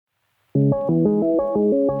I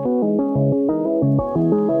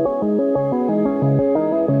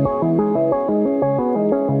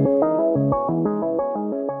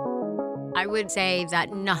would say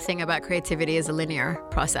that nothing about creativity is a linear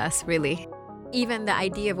process, really. Even the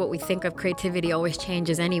idea of what we think of creativity always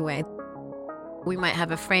changes anyway. We might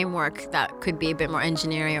have a framework that could be a bit more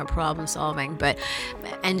engineering or problem solving, but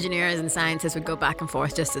engineers and scientists would go back and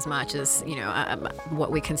forth just as much as,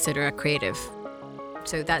 what we consider a creative.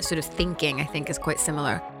 So that sort of thinking, I think, is quite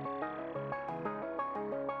similar.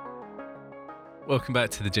 Welcome back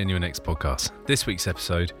to the Genuine X podcast. This week's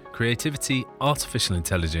episode, Creativity, Artificial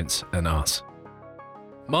Intelligence and Us.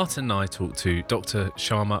 Martin and I talked to Dr.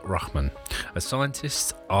 Sharma Rahman, a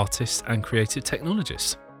scientist, artist and creative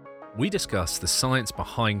technologist. We discuss the science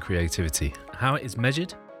behind creativity, how it is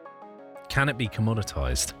measured, can it be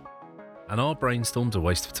commoditized, and are brainstorms a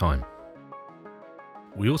waste of time?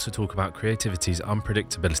 We also talk about creativity's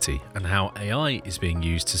unpredictability and how AI is being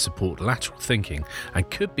used to support lateral thinking and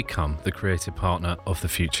could become the creative partner of the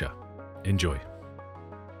future. Enjoy.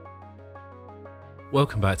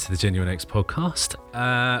 Welcome back to the Genuine X podcast.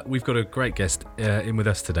 We've got a great guest in with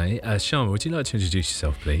us today. Sharma, would you like to introduce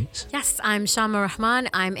yourself, please? Yes, I'm Sharma Rahman.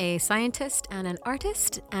 I'm a scientist and an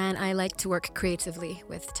artist, and I like to work creatively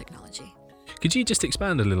with technology. Could you just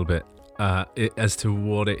expand a little bit as to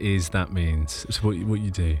what it is that means, so what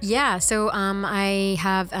you do? Yeah, so I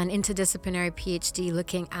have an interdisciplinary PhD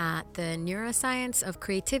looking at the neuroscience of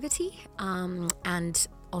creativity and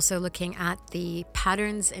also looking at the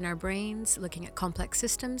patterns in our brains, looking at complex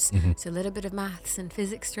systems. Mm-hmm. So a little bit of maths and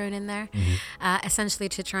physics thrown in there, essentially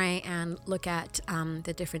to try and look at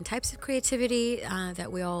the different types of creativity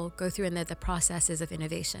that we all go through and the processes of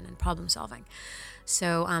innovation and problem solving.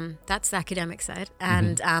 So that's the academic side.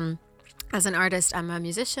 And as an artist, I'm a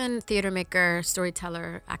musician, theater maker,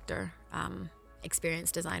 storyteller, actor,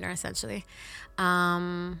 experienced designer, essentially.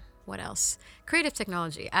 What else? Creative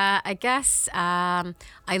technology. I guess I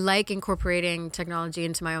like incorporating technology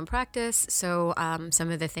into my own practice. So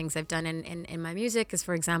some of the things I've done in my music is,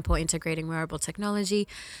 for example, integrating wearable technology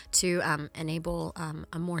to enable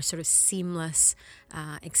a more sort of seamless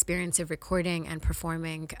experience of recording and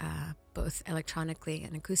performing both electronically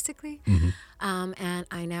and acoustically. And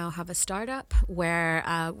I now have a startup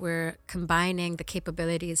where we're combining the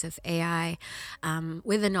capabilities of AI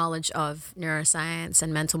with the knowledge of neuroscience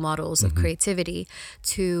and mental models of creativity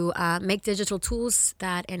to make digital tools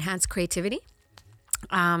that enhance creativity.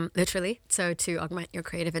 Literally, so to augment your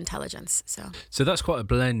creative intelligence. So that's quite a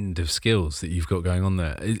blend of skills that you've got going on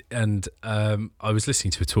there. And I was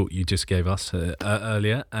listening to a talk you just gave us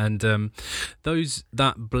earlier, and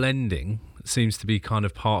that blending seems to be kind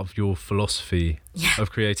of part of your philosophy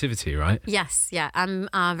of creativity, right? Yes, yeah. I'm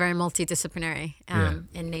very multidisciplinary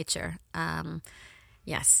in nature.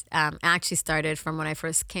 Yes, I actually started from when I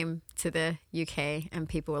first came to the UK, and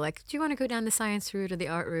people were like, do you want to go down the science route or the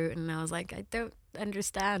art route? And I was like, I don't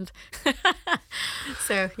understand.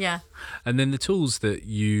 So, yeah. And then the tools that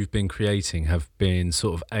you've been creating have been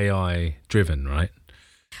sort of AI driven, right?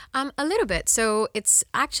 A little bit. So it's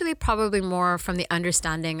actually probably more from the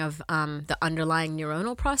understanding of the underlying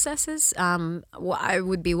neuronal processes. I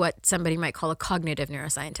would be what somebody might call a cognitive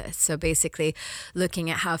neuroscientist. So basically looking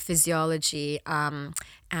at how physiology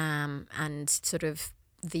and sort of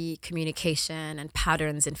the communication and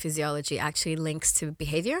patterns in physiology actually links to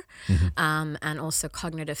behavior and also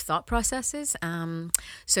cognitive thought processes.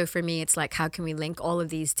 So for me, it's like, how can we link all of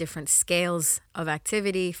these different scales of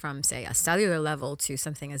activity from, say, a cellular level to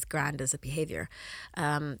something as grand as a behavior?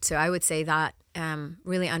 So I would say that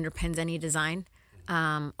really underpins any design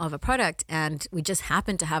of a product, and we just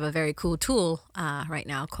happen to have a very cool tool right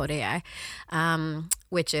now called AI,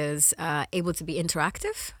 which is able to be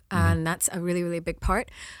interactive, and that's a really, really big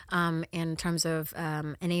part in terms of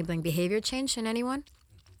enabling behavior change in anyone.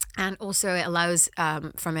 And also it allows,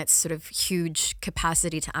 from its sort of huge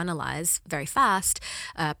capacity to analyze very fast,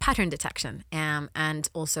 pattern detection, and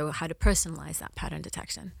also how to personalize that pattern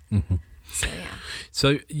detection. So, yeah.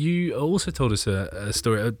 So you also told us a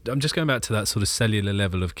story. I'm just going back to that sort of cellular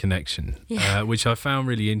level of connection, which I found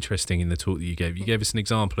really interesting in the talk that you gave. You gave us an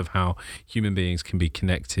example of how human beings can be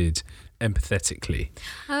connected empathetically.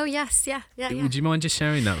 Oh, yes. Yeah. Would you mind just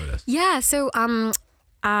sharing that with us? Yeah. So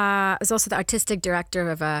I was also the artistic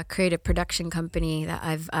director of a creative production company that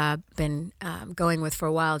I've been going with for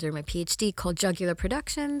a while during my PhD called Jugular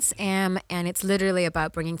Productions. And it's literally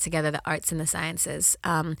about bringing together the arts and the sciences.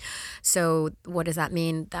 So what does that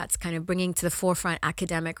mean? That's kind of bringing to the forefront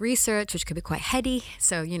academic research, which could be quite heady.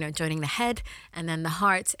 So, joining the head, and then the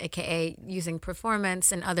heart, aka using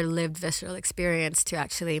performance and other lived visceral experience to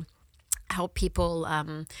actually help people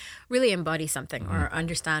really embody something or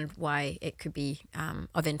understand why it could be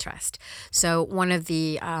of interest. So one of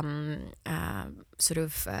the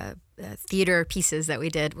theater pieces that we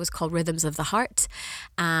did was called Rhythms of the Heart.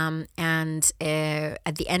 And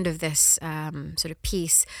at the end of this sort of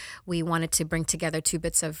piece, we wanted to bring together two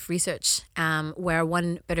bits of research, where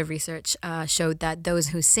one bit of research showed that those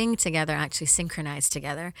who sing together actually synchronize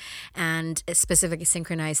together, and specifically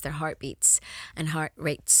synchronize their heartbeats and heart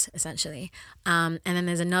rates, essentially. And then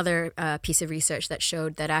there's another piece of research that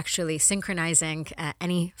showed that actually synchronizing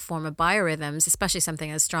any form of biorhythms, especially something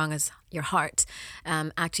as strong as your heart,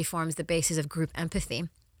 actually forms the basis of group empathy.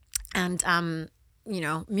 And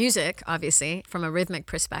music, obviously, from a rhythmic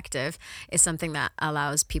perspective, is something that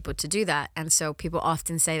allows people to do that. And so people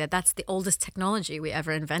often say that that's the oldest technology we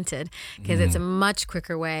ever invented, because it's a much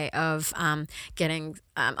quicker way of getting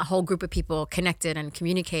a whole group of people connected and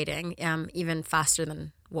communicating even faster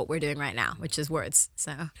than what we're doing right now, which is words.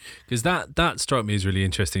 So, because that struck me as really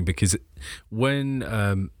interesting, because when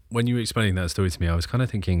you were explaining that story to me, I was kind of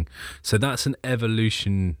thinking, so that's an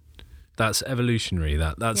evolution. That's evolutionary.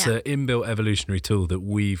 That's an inbuilt evolutionary tool that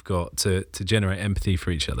we've got to generate empathy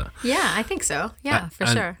for each other. Yeah, I think so. Yeah, for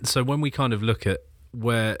sure. So when we kind of look at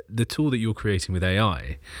where the tool that you're creating with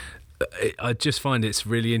AI, I just find it's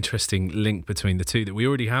really interesting link between the two, that we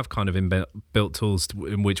already have kind of inbuilt tools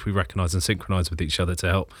in which we recognize and synchronize with each other to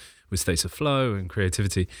help with states of flow and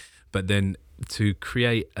creativity. But then to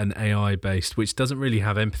create an AI based, which doesn't really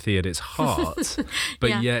have empathy at its heart,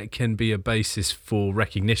 but yet can be a basis for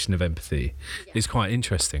recognition of empathy, is quite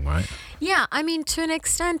interesting, right? Yeah, I mean, to an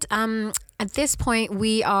extent, at this point,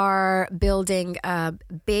 we are building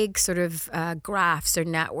big sort of graphs or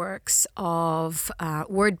networks of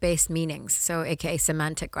word-based meanings, so aka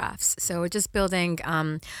semantic graphs. So we're just building,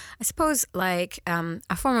 I suppose, like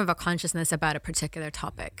a form of a consciousness about a particular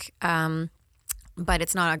topic. But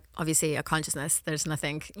it's not obviously a consciousness. There's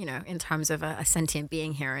nothing, in terms of a sentient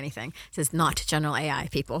being here or anything. This is not general AI,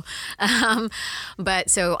 people. But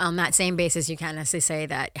so on that same basis, you can't necessarily say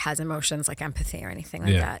that it has emotions like empathy or anything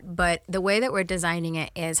like that. But the way that we're designing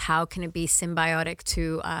it is how can it be symbiotic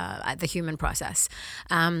to the human process?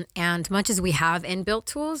 And much as we have inbuilt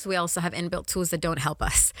tools, we also have inbuilt tools that don't help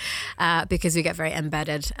us because we get very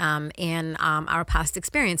embedded in our past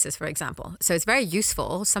experiences, for example. So it's very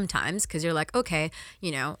useful sometimes because you're like, okay,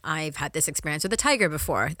 I've had this experience with a tiger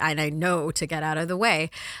before and I know to get out of the way.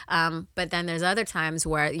 But then there's other times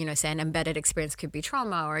where, say an embedded experience could be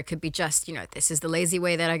trauma, or it could be just, this is the lazy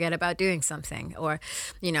way that I get about doing something. Or,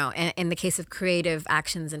 in the case of creative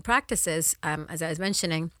actions and practices, as I was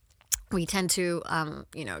mentioning, we tend to,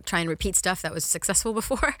 try and repeat stuff that was successful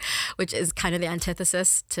before, which is kind of the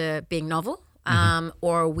antithesis to being novel.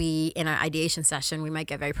 Or we, in our ideation session, we might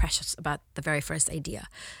get very precious about the very first idea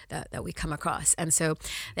that we come across. And so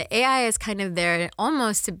the AI is kind of there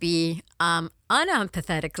almost to be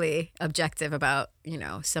unempathetically objective about,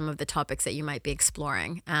 some of the topics that you might be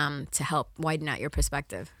exploring to help widen out your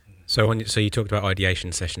perspective. So you talked about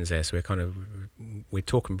ideation sessions there. So we're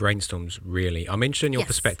talking brainstorms, really. I'm interested in your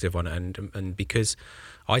perspective on it. And because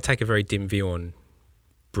I take a very dim view on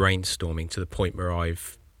brainstorming to the point where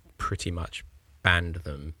I've pretty much banned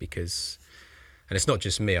them, because, and it's not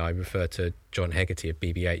just me, I refer to John Hegarty of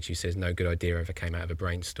BBH, who says no good idea ever came out of a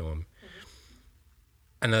brainstorm.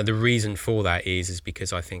 And the reason for that is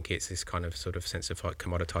because I think it's this kind of sort of sense of like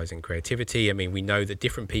commoditizing creativity. I mean, we know that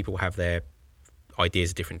different people have their ideas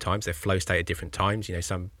at different times, their flow state at different times.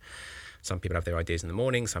 Some people have their ideas in the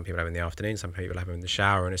morning, some people have them in the afternoon, some people have them in the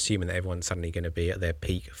shower, and assuming that everyone's suddenly going to be at their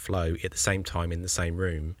peak flow at the same time in the same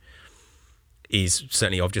room is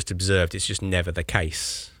certainly, I've just observed, it's just never the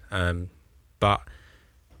case. But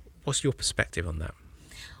what's your perspective on that?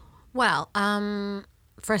 Well,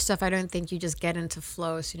 first off, I don't think you just get into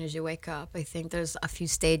flow as soon as you wake up. I think there's a few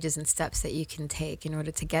stages and steps that you can take in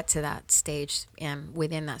order to get to that stage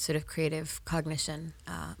within that sort of creative cognition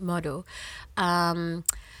model.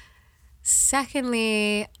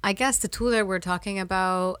 Secondly, I guess the tool that we're talking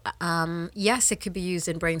about, yes, it could be used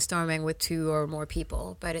in brainstorming with two or more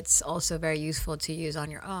people, but it's also very useful to use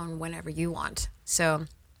on your own whenever you want. So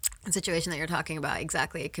the situation that you're talking about,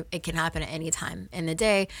 exactly, it can happen at any time in the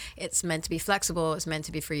day. It's meant to be flexible. It's meant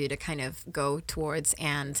to be for you to kind of go towards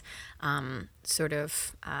and kind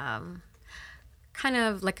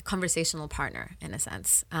of like a conversational partner in a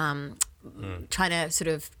sense, trying to sort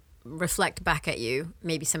of reflect back at you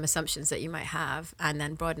maybe some assumptions that you might have and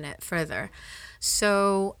then broaden it further.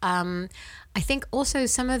 So I think also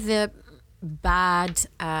some of the bad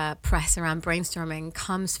press around brainstorming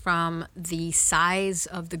comes from the size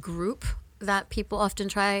of the group that people often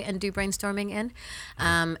try and do brainstorming in.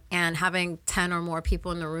 And having 10 or more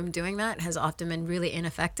people in the room doing that has often been really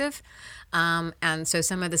ineffective. And so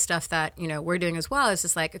some of the stuff that, we're doing as well is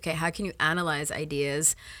just like, okay, how can you analyze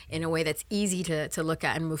ideas in a way that's easy to look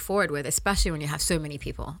at and move forward with, especially when you have so many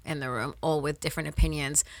people in the room, all with different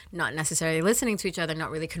opinions, not necessarily listening to each other,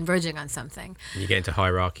 not really converging on something. You get into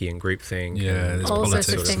hierarchy and groupthink. Yeah, all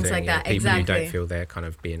sorts of things like that. People Exactly. who don't feel they're kind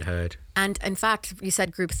of being heard. And in fact, you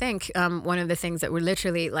said groupthink. One of the things that we're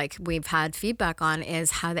literally we've had feedback on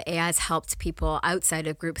is how the AI has helped people outside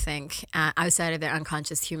of groupthink, outside of their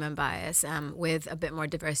unconscious human bias, with a bit more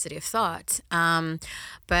diversity of thought.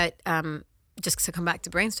 But just to come back to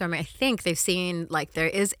brainstorming, I think they've seen there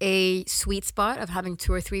is a sweet spot of having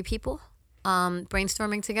 2 or 3 people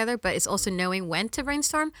brainstorming together, but it's also knowing when to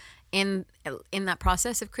brainstorm in that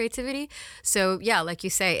process of creativity. So yeah, like you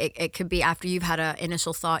say, it could be after you've had an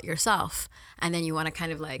initial thought yourself and then you want to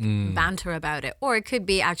kind of banter about it, or it could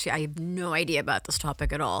be actually, I have no idea about this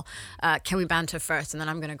topic at all, can we banter first and then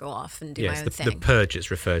I'm going to go off and do my own thing. The purge it's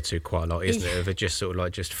referred to quite a lot, isn't it, of it just sort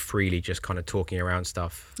of just freely just kind of talking around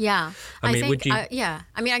stuff. Yeah. I mean, would you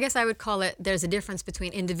I guess I would call it, there's a difference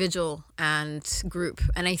between individual and group,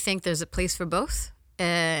 and I think there's a place for both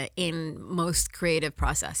in most creative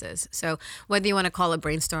processes. So whether you want to call it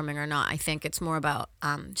brainstorming or not, I think it's more about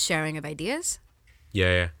sharing of ideas.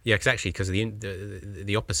 Yeah, because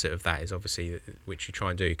the opposite of that is obviously which you try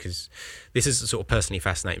and do, because this is sort of personally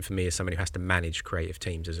fascinating for me as somebody who has to manage creative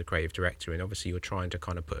teams as a creative director, and obviously you're trying to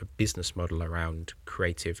kind of put a business model around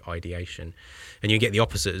creative ideation, and you get the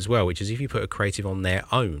opposite as well, which is if you put a creative on their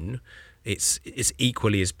own, it's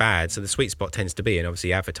equally as bad. So the sweet spot tends to be, and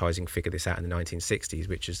obviously advertising figured this out in the 1960s,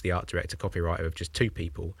 which is the art director copywriter of just 2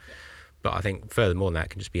 people. But I think furthermore than that, it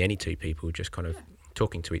can just be any 2 people just kind of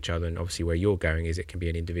talking to each other. And obviously where you're going is it can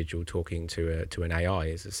be an individual talking to an AI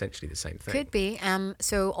is essentially the same thing. Could be.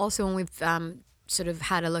 So also when we've sort of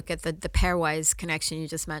had a look at the pairwise connection you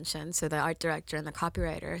just mentioned, so the art director and the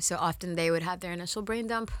copywriter, so often they would have their initial brain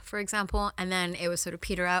dump, for example, and then it would sort of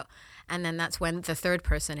peter out, and then that's when the third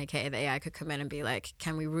person, aka the AI, could come in and be like,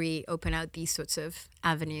 can we reopen out these sorts of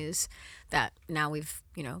avenues that now we've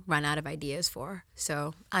run out of ideas for.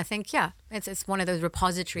 So I think it's one of those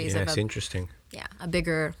repositories of it's interesting. A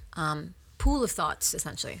bigger pool of thoughts,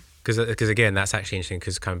 essentially. Because again, that's actually interesting,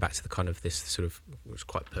 because coming back to the kind of this sort of, it was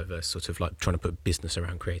quite perverse, sort of like trying to put business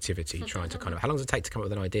around creativity, trying to kind of, how long does it take to come up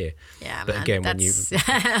with an idea? Yeah, but man, again, that's when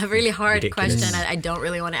you a really hard ridiculous. question. I don't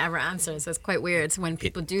really want to ever answer, so it's quite weird when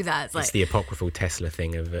people do that. It's the apocryphal Tesla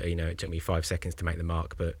thing of, it took me 5 seconds to make the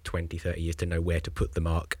mark, but 20, 30 years to know where to put the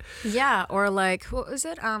mark. Yeah, or what was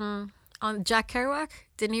it? On Jack Kerouac,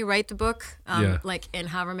 didn't he write the book in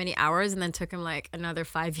however many hours, and then took him another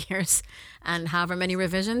 5 years and however many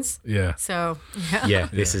revisions? Yeah. So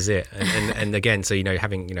This is it. And again, so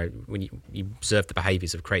having when you observe the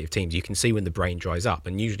behaviours of creative teams, you can see when the brain dries up.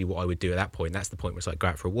 And usually, what I would do at that point, that's the point where it's like go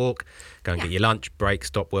out for a walk, go and get your lunch, break,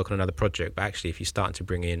 stop, work on another project. But actually, if you're starting to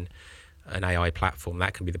bring in an AI platform,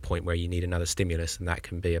 that can be the point where you need another stimulus, and that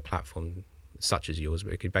can be a platform such as yours,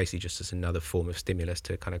 but it could basically just as another form of stimulus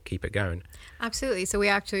to kind of keep it going. Absolutely. So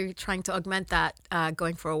we're actually trying to augment that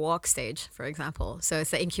going for a walk stage, for example. So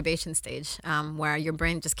it's the incubation stage where your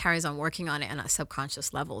brain just carries on working on it on a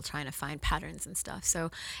subconscious level, trying to find patterns and stuff.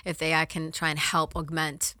 So if the AI can try and help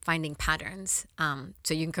augment finding patterns,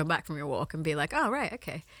 so you can come back from your walk and be like, oh, right,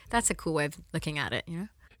 okay, that's a cool way of looking at it,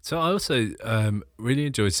 So I also really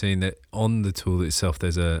enjoyed seeing that on the tool itself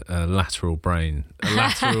there's a lateral brain, a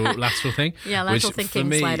lateral thing. Yeah, lateral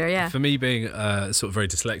thinking slider, yeah. For me being sort of very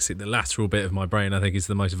dyslexic, the lateral bit of my brain I think is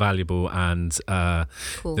the most valuable and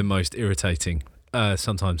cool. The most irritating.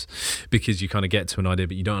 Sometimes, because you kind of get to an idea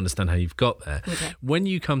but you don't understand how you've got there. Okay. When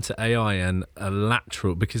you come to AI and a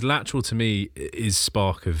lateral, because lateral to me is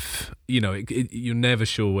spark of, you're never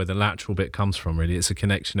sure where the lateral bit comes from, really. It's a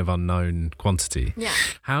connection of unknown quantity. Yeah.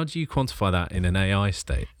 How do you quantify that in an AI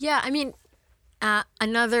state? Yeah, I mean,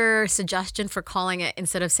 another suggestion for calling it,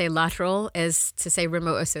 instead of say lateral, is to say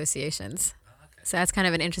remote associations. So that's kind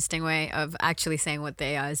of an interesting way of actually saying what the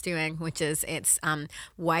AI is doing, which is it's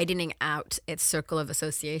widening out its circle of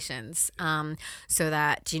associations so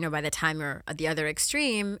that, by the time you're at the other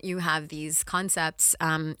extreme, you have these concepts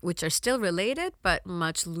which are still related, but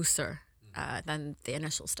much looser than the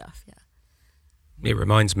initial stuff. Yeah. It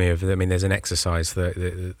reminds me of, there's an exercise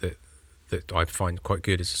that I find quite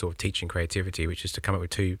good as a sort of teaching creativity, which is to come up with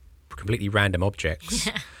 2 completely random objects.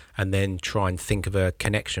 Yeah. And then try and think of a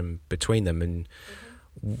connection between them. And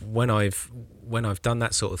when I've done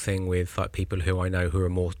that sort of thing with people who I know who are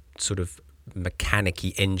more sort of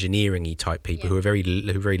mechanic-y, engineering-y type people, who are very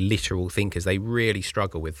literal thinkers, they really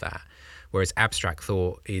struggle with that. whereas abstract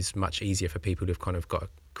thought is much easier for people who've kind of got a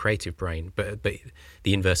creative brain. But the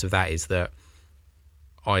inverse of that is that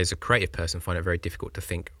I, as a creative person, find it very difficult to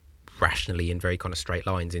think rationally in very kind of straight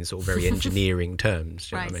lines, in sort of very engineering terms.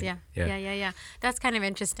 Do you know what I mean? Yeah. That's kind of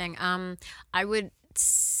interesting. I would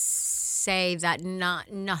say that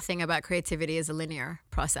nothing about creativity is a linear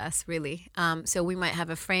process, really. So we might have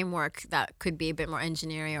a framework that could be a bit more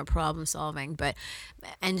engineering or problem solving, but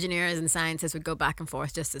engineers and scientists would go back and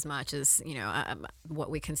forth just as much as, you know, what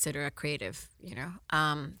we consider a creative, you know.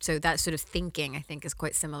 So that sort of thinking, I think, is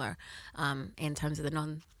quite similar in terms of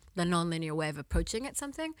the non-linear way of approaching it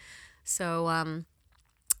something. So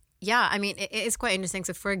yeah, I mean, it is quite interesting.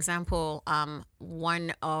 So, for example,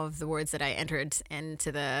 one of the words that I entered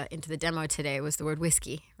into the demo today was the word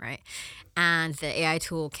whiskey, right? And the AI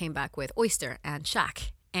tool came back with oyster and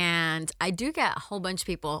shack. And I do get a whole bunch of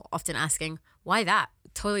people often asking, why that?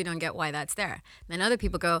 Totally don't get why that's there. Then other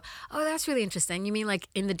people go, oh, that's really interesting. You mean like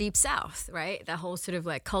in the Deep South, right? That whole sort of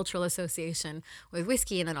like cultural association with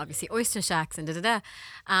whiskey, and then obviously oyster shacks and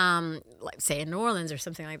like say in New Orleans or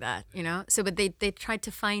something like that, you know? So, but they tried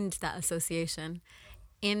to find that association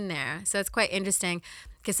in there. So it's quite interesting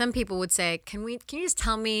because some people would say, can you just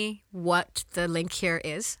tell me what the link here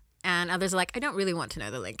is? And others are like, I don't really want to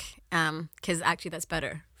know the link because actually that's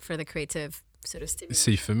better for the creative sort of stimulus.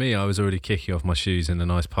 See, for me, I was already kicking off my shoes in a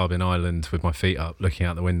nice pub in Ireland with my feet up, looking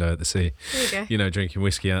out the window at the sea. There you go. You know, drinking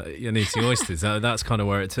whiskey and eating oysters. That's kind of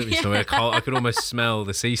where it took me. So I could almost smell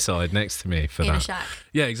the seaside next to me for in that. A shack.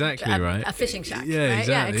 Yeah, exactly, right. A fishing shack. Yeah,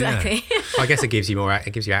 right? exactly. Yeah. I guess it gives you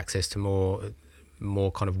access to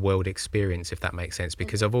more kind of world experience, if that makes sense.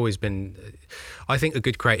 Because I've always been, I think a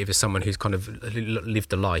good creative is someone who's kind of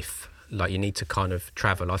lived a life. Like, you need to kind of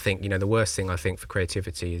travel. I think, you know, the worst thing I think for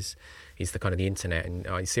creativity is the kind of the internet, and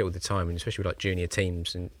I see it all the time, and especially with like junior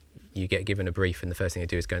teams, and you get given a brief and the first thing they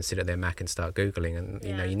do is go and sit at their Mac and start Googling, and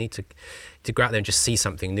you know, you need to go out there and just see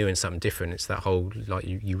something new and something different. It's that whole, like,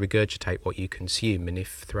 you regurgitate what you consume, and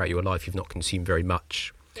if throughout your life you've not consumed very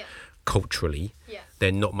much culturally,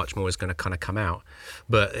 then not much more is going to kind of come out.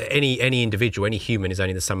 But any individual, any human is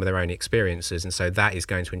only the sum of their own experiences, and so that is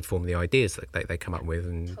going to inform the ideas that they come up with,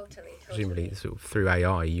 and presumably sort of through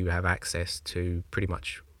AI you have access to pretty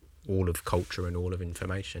much all of culture and all of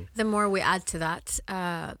information. The more we add to that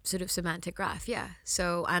sort of semantic graph,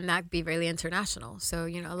 so, and that'd be really international. So,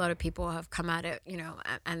 you know, a lot of people have come at it, you know,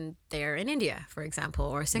 and they're in India, for example,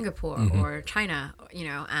 or Singapore or China, you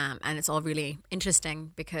know, and it's all really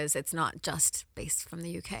interesting because it's not just based from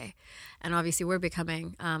the UK. And obviously we're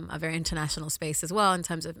becoming a very international space as well in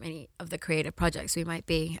terms of many of the creative projects we might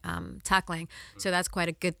be tackling. So that's quite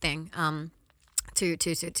a good thing.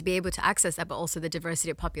 To be able to access that, but also the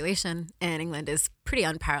diversity of population in England is pretty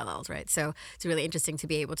unparalleled, right? So it's really interesting to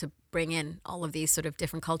be able to bring in all of these sort of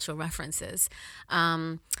different cultural references.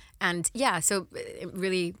 And yeah, so a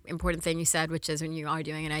really important thing you said, which is when you are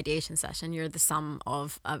doing an ideation session, you're the sum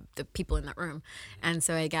of the people in that room. And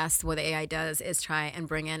so I guess what the AI does is try and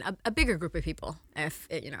bring in a bigger group of people,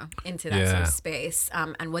 into that sort of space,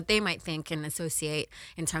 and what they might think and associate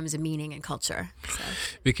in terms of meaning and culture. So.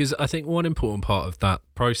 Because I think one important part of that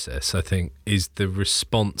process, I think, is the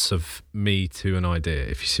response of me to an idea,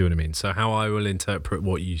 if you see what I mean. So how I will interpret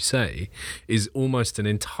what you say is almost an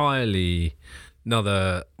entirely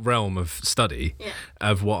another realm of study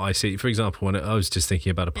of what I see. For example, when I was just thinking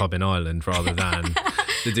about a pub in Ireland rather than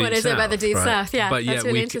the Deep South. What is it about the Deep South? Yeah, but that's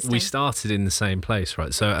really interesting. We started in the same place,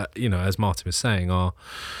 right? So, you know, as Martin was saying,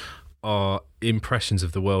 our impressions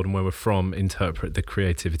of the world and where we're from interpret the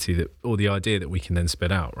creativity that, or the idea that we can then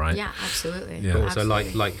spit out, right? Yeah, absolutely. Yeah. But also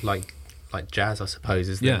absolutely. like jazz, I suppose,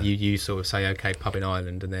 is that you sort of say, okay, pub in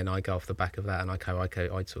Ireland, and then I go off the back of that and I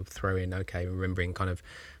sort of throw in, remembering kind of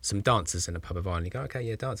some dancers in a pub of Ireland. You go, okay,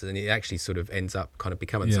 yeah, dancers, and it actually sort of ends up kind of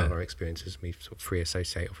becoming some of our experiences. We sort of free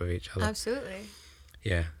associate off of each other. Absolutely.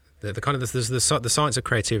 Yeah. The kind of the science of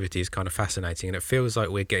creativity is kind of fascinating, and it feels like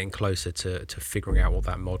we're getting closer to figuring out what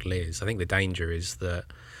that model is. I think the danger is that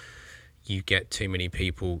you get too many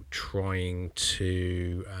people trying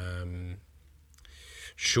to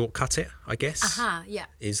shortcut it, I guess.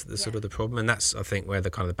 Is the sort of the problem, and that's, I think, where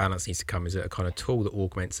the kind of the balance needs to come, is that a kind of tool that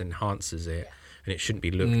augments and enhances it, and it shouldn't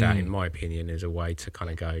be looked at, in my opinion, as a way to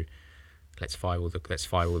kind of go, let's fire all the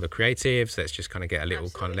creatives, let's just kind of get a little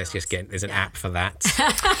there's an app for that.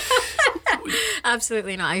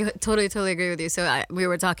 Absolutely not. I totally agree with you. So we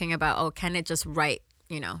were talking about, can it just write,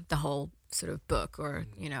 the whole sort of book or,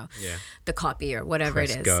 the copy or whatever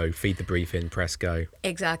Press it is. go, feed the brief in, press go.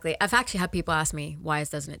 Exactly. I've actually had people ask me, why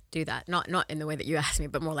doesn't it do that? Not in the way that you asked me,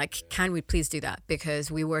 but more like, can we please do that? Because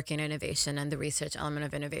we work in innovation and the research element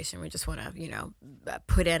of innovation. We just want to,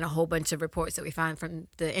 put in a whole bunch of reports that we found from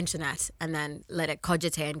the internet and then let it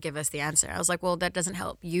cogitate and give us the answer. I was like, well, that doesn't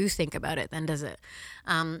help you think about it, then does it?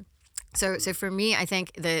 So for me, I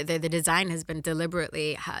think the design has been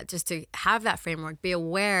deliberately just to have that framework, be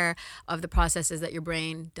aware of the processes that your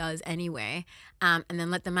brain does anyway, and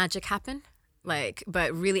then let the magic happen.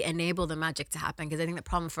 But really enable the magic to happen, because I think the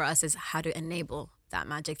problem for us is how to enable that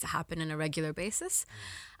magic to happen on a regular basis.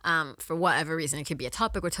 For whatever reason, it could be a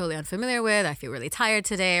topic we're totally unfamiliar with. I feel really tired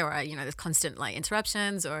today, or there's constant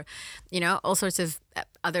interruptions, or all sorts of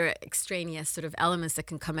other extraneous sort of elements that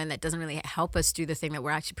can come in that doesn't really help us do the thing that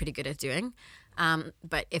we're actually pretty good at doing.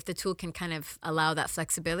 But if the tool can kind of allow that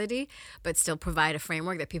flexibility, but still provide a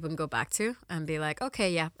framework that people can go back to and be like,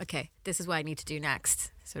 okay, this is what I need to do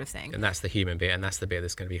next, sort of thing. And that's the human bit, and that's the bit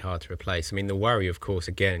that's going to be hard to replace. I mean, the worry, of course,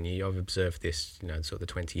 again, I've observed this, sort of the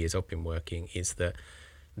 20 years I've been working, is that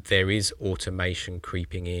there is automation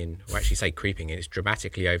creeping in, or actually say creeping in, it's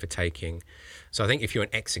dramatically overtaking. So I think if you're an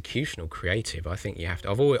executional creative, I think you have to,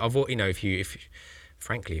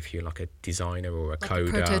 if you're like a designer or a coder,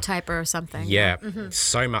 a prototyper or something. Yeah.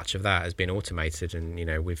 So much of that has been automated, and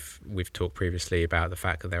we've talked previously about the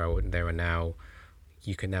fact that there are now,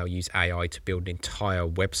 you can now use AI to build an entire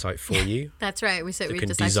website for you. That's right. We can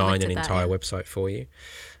design an entire website for you.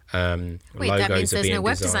 Wait, that means there's no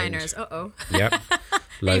web designers. Yep.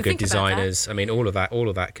 Logo designers. I mean, all of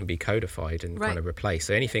that can be codified and kind of replaced.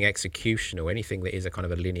 So anything executional, anything that is a kind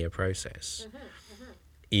of a linear process,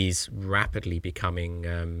 is rapidly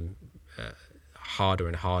becoming harder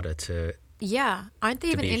and harder to. Yeah, aren't they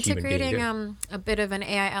even integrating a bit of an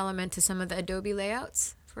AI element to some of the Adobe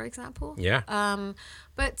layouts, for example? Yeah.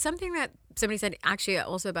 But something that somebody said actually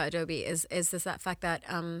also about Adobe is that fact that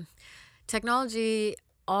technology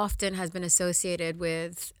often has been associated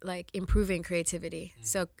with improving creativity.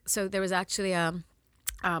 So there was actually a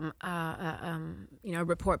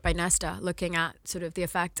report by Nesta looking at sort of the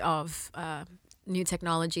effect of new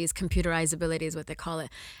technologies, computerizability is what they call it,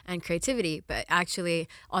 and creativity, but actually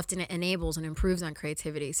often it enables and improves on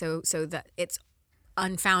creativity. So that it's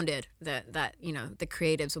unfounded that the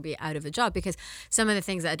creatives will be out of a job, because some of the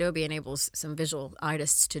things that Adobe enables some visual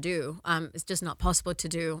artists to do is just not possible to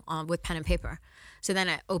do with pen and paper. So then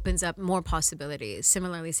it opens up more possibilities.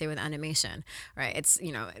 Similarly, say with animation, right? It's,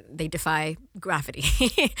 they defy gravity.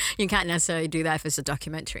 You can't necessarily do that if it's a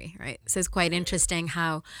documentary, right? So it's quite interesting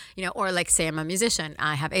how, or like say I'm a musician,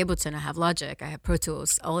 I have Ableton, I have Logic, I have Pro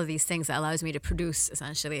Tools, all of these things that allows me to produce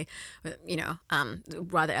essentially,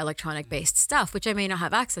 rather electronic based stuff, which I may not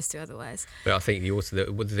have access to otherwise. But I think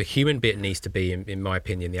the human bit needs to be, in my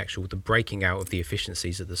opinion, the breaking out of the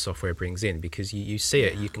efficiencies that the software brings in, because you see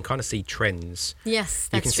it, you can kind of see trends. Yes, that's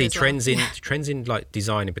true. You can see trends in like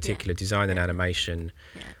design in particular, design and animation,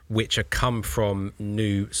 which are come from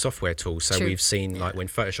new software tools. So we've seen like when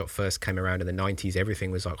Photoshop first came around in the 90s,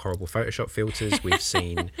 everything was like horrible Photoshop filters. We've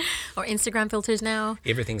seen or Instagram filters now.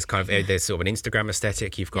 Everything's kind of, there's sort of an Instagram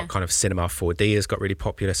aesthetic. You've got kind of Cinema 4D has got really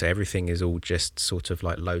popular. So everything is all just sort of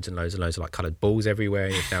like loads and loads and loads of like coloured balls everywhere.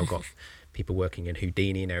 And you've now got people working in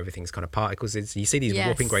Houdini and everything's kind of particles. You see these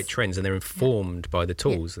whopping great trends, and they're informed by the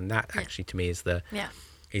tools. And that actually to me is the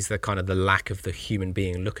kind of the lack of the human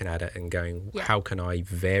being looking at it and going, how can I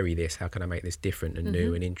vary this? How can I make this different and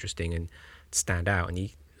new and interesting and stand out?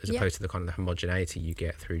 And as opposed to the kind of the homogeneity you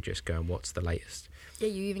get through just going, what's the latest? Yeah,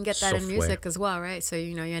 you even get that in music as well, right? So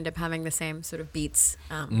you end up having the same sort of beats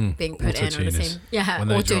being put in, or the same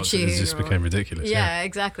auto-tune. It just became ridiculous. Yeah,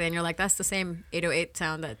 exactly. And you're like, that's the same 808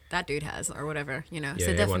 sound that dude has, or whatever, Yeah, so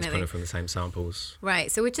everyone's definitely kind of from the same samples.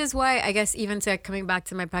 Right. So which is why I guess even coming back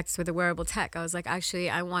to my practice with the wearable tech, I was like, actually,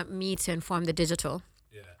 I want me to inform the digital.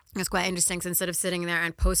 Yeah. It's quite interesting. So instead of sitting there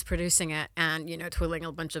and post-producing it and twiddling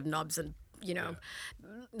a bunch of knobs and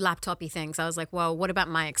laptop-y things, I was like, well, what about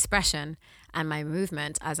my expression and my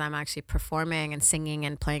movement as I'm actually performing and singing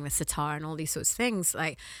and playing the sitar and all these sorts of things?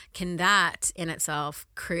 Like, can that in itself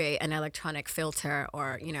create an electronic filter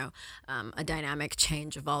or a dynamic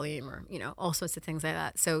change of volume, or all sorts of things like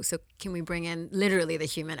that? So can we bring in literally the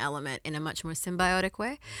human element in a much more symbiotic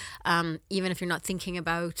way, even if you're not thinking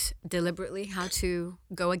about deliberately how to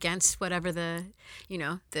go against whatever the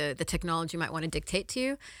technology might want to dictate to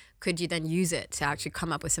you? Could you then use it to actually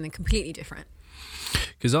come up with something completely different?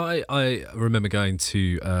 Because I remember going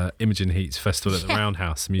to Imogen Heat's festival at the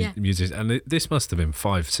Roundhouse Music, and this must have been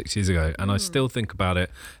 5-6 years ago, and I still think about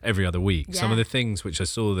it every other week. Some of the things which I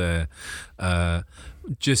saw there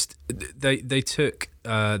just they took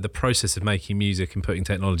the process of making music and putting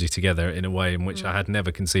technology together in a way in which I had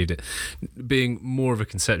never conceived it. Being more of a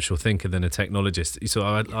conceptual thinker than a technologist, so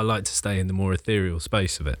I like to stay in the more ethereal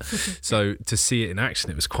space of it. So to see it in action,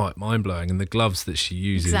 it was quite mind-blowing, and the gloves that she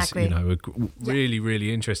uses, Exactly. are really,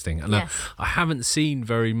 really interesting. And Yes. I haven't seen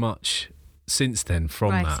very much since then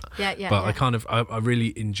from Right. that. Yeah, but I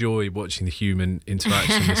really enjoy watching the human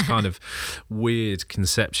interaction, this kind of weird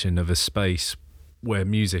conception of a space where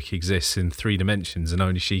music exists in 3 dimensions and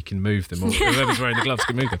only she can move them, or whoever's wearing the gloves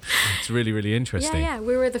can move them. It's really, really interesting. Yeah.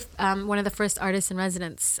 We were the one of the first artists in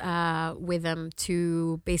residence with them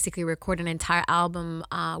to basically record an entire album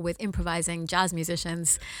with improvising jazz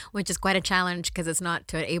musicians, which is quite a challenge because it's not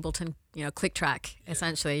to an Ableton click track.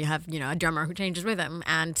 Essentially, you have a drummer who changes rhythm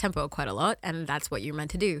and tempo quite a lot, and that's what you're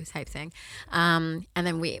meant to do, type thing. And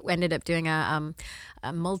then we ended up doing a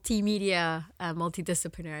multimedia,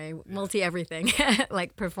 multidisciplinary, multi-everything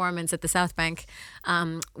like performance at the South Bank,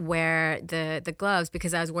 where the gloves,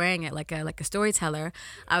 because I was wearing it like a storyteller,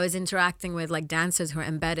 I was interacting with like dancers who are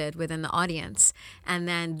embedded within the audience, and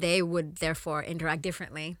then they would therefore interact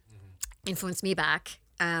differently, influence me back.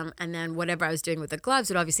 And then whatever I was doing with the gloves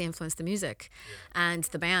would obviously influence the music and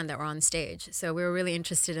the band that were on stage. So we were really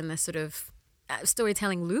interested in this sort of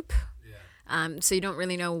storytelling loop. So you don't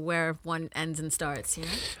really know where one ends and starts,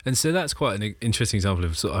 And so that's quite an interesting example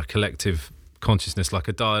of sort of a collective consciousness, like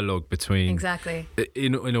a dialogue between, exactly,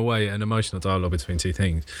 in a way, an emotional dialogue between two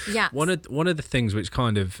things. Yeah. One of the things which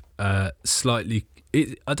kind of slightly,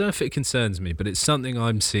 I don't know if it concerns me, but it's something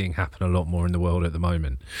I'm seeing happen a lot more in the world at the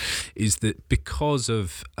moment, is that because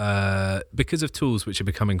of tools which are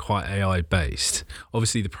becoming quite AI based,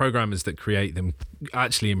 obviously the programmers that create them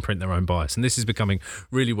actually imprint their own bias, and this is becoming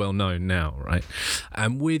really well known now, right?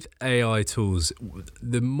 And with AI tools,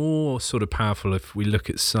 the more sort of powerful, if we look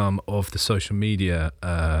at some of the social media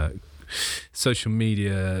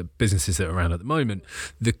businesses that are around at the moment,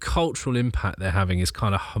 the cultural impact they're having is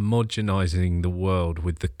kind of homogenizing the world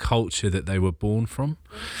with the culture that they were born from,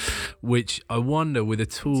 which I wonder with a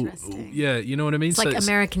tool, you know what I mean? It's like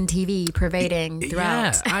American TV pervading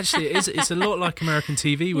throughout. Yeah, actually it's a lot like American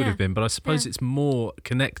TV would have been, but I suppose it's more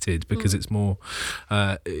connected because it's more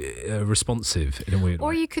responsive in a weird way.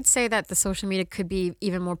 Or you could say that the social media could be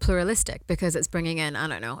even more pluralistic because it's bringing in, I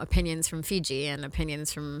don't know, opinions from Fiji and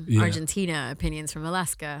opinions from Argentina, opinions from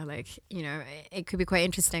Alaska. Like, it could be quite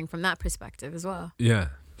interesting from that perspective as well. Yeah.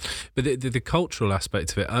 But the cultural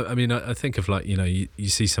aspect of it, I mean, I think of like, you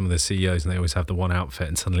see some of the CEOs and they always have the one outfit,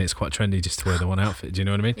 and suddenly it's quite trendy just to wear the one outfit. Do you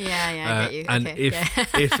know what I mean? Yeah, I get you. And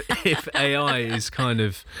okay, if AI is kind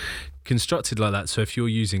of constructed like that, so if you're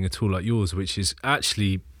using a tool like yours, which is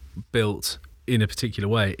actually built in a particular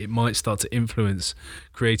way, it might start to influence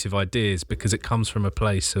creative ideas because it comes from a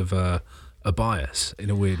place of a bias in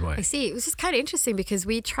a weird way. I see. It was just kind of interesting because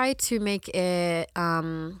we tried to make it,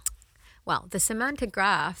 the semantic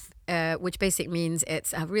graph, which basically means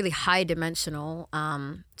it's a really high dimensional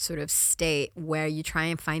sort of state where you try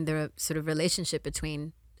and find the sort of relationship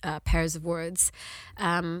between pairs of words,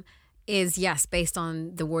 is based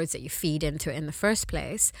on the words that you feed into it in the first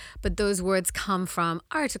place, but those words come from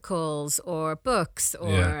articles or books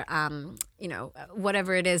or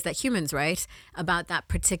whatever it is that humans write about that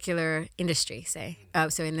particular industry, say.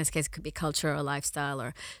 So in this case it could be culture or lifestyle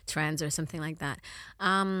or trends or something like that.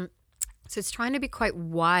 So it's trying to be quite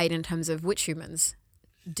wide in terms of which humans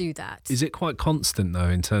do that. Is it quite constant though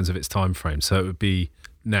in terms of its time frame? So it would be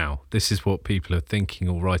now, this is what people are thinking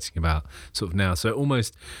or writing about sort of now. So it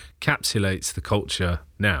almost encapsulates the culture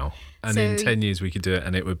now. And in 10 years we could do it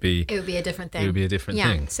and it would be a different thing. It would be a different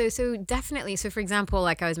thing. So definitely. So for example,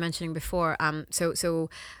 like I was mentioning before, so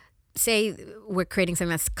say we're creating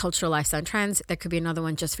something that's cultural lifestyle and trends. There could be another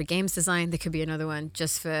one just for games design. There could be another one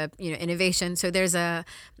just for innovation. So there's a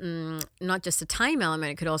not just a time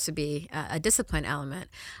element. It could also be a discipline element.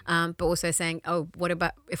 But also saying, oh, what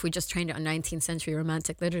about if we just trained it on 19th century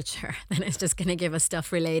romantic literature? Then it's just going to give us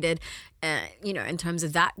stuff related, in terms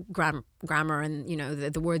of that grammar and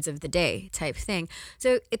the words of the day type thing.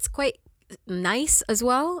 So it's quite nice as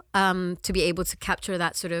well to be able to capture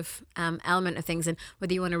that sort of element of things, and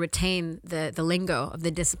whether you want to retain the lingo of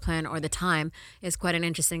the discipline or the time is quite an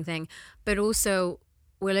interesting thing. But also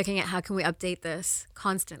we're looking at how can we update this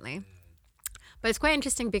constantly. But it's quite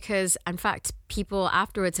interesting because in fact people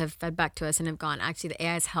afterwards have fed back to us and have gone, actually the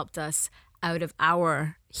AI has helped us out of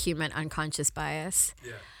our human unconscious bias.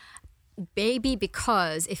 Maybe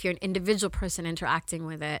because if you're an individual person interacting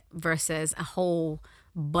with it versus a whole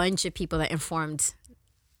bunch of people that informed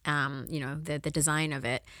the design of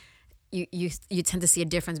it, you tend to see a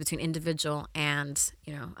difference between individual and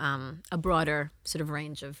a broader sort of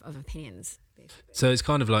range of opinions. So it's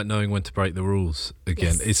kind of like knowing when to break the rules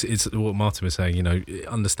again. Yes. It's what Martin was saying,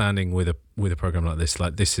 understanding with a program like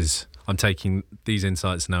this, I'm taking these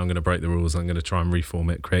insights now, I'm going to break the rules, I'm going to try and reform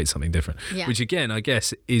it, create something different. Yeah. Which again, I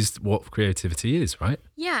guess, is what creativity is, right?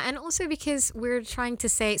 Yeah, and also because we're trying to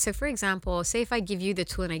say, so for example, say if I give you the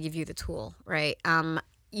tool and I give you the tool, right?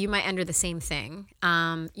 You might enter the same thing.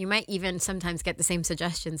 You might even sometimes get the same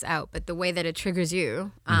suggestions out, but the way that it triggers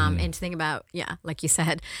you into thinking about, like you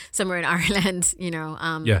said, somewhere in Ireland,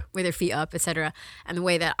 with your feet up, etc. And the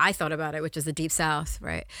way that I thought about it, which is the Deep South,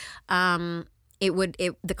 right?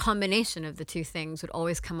 The combination of the two things would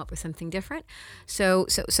always come up with something different. So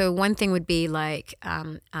one thing would be like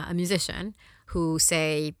a musician who,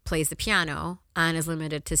 say, plays the piano and is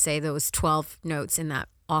limited to, say, those 12 notes in that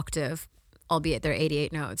octave, albeit there are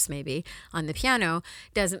 88 notes maybe on the piano,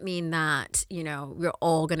 doesn't mean that, we're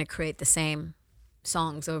all going to create the same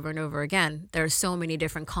songs over and over again. There are so many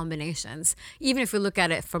different combinations. Even if we look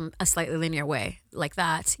at it from a slightly linear way like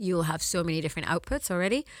that, you'll have so many different outputs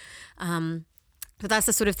already. But that's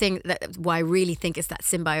the sort of thing why I really think it's that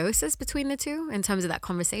symbiosis between the two in terms of that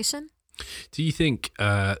conversation. Do you think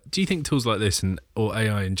tools like this or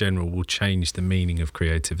AI in general will change the meaning of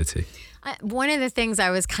creativity? One of the things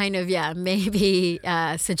I was kind of maybe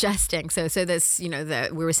suggesting. So this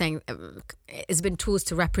we were saying it's been tools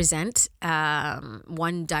to represent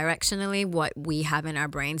one directionally what we have in our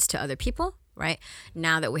brains to other people. Right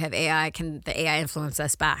now that we have AI, can the AI influence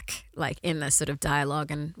us back, like in this sort of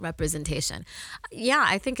dialogue and representation? Yeah,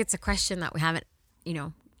 I think it's a question that we haven't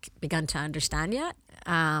begun to understand yet.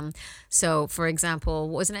 So for example,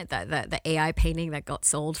 wasn't it that the AI painting that got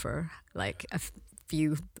sold for like a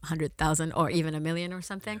few 100,000 or even $1 million or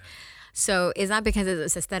something? So is that because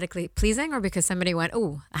it's aesthetically pleasing, or because somebody went,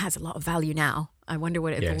 oh, it has a lot of value now, I wonder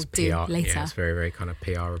what it will do later? Yeah, it's very, very kind of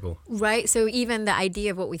PRable. Right. So even the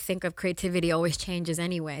idea of what we think of creativity always changes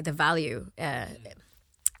anyway. The value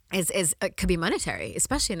is could be monetary,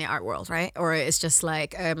 especially in the art world, right? Or it's just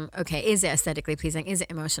like, okay, is it aesthetically pleasing? Is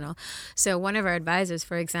it emotional? So one of our advisors,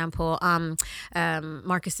 for example,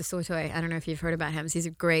 Marcus de Soto, I don't know if you've heard about him. So he's a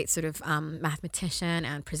great sort of mathematician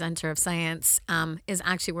and presenter of science, is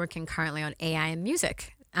actually working currently on AI and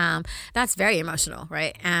music. That's very emotional,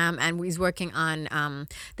 right? And he's working on,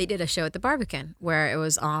 they did a show at the Barbican where it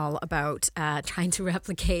was all about trying to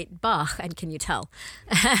replicate Bach, and can you tell?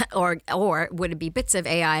 or would it be bits of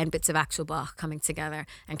AI and bits of actual Bach coming together,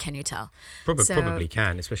 and can you tell? Probably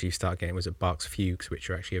can, especially if you start getting, was it Bach's fugues, which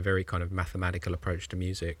are actually a very kind of mathematical approach to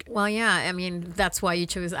music. Well, yeah, I mean, that's why you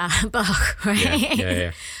chose Bach, right?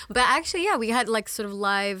 Yeah. But actually, we had like sort of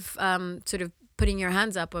live sort of putting your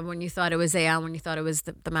hands up when you thought it was AI, when you thought it was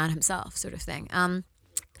the man himself, sort of thing.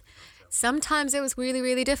 Sometimes it was really,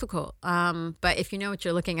 really difficult. But if you know what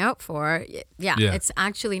you're looking out for, it's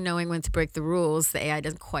actually knowing when to break the rules. The AI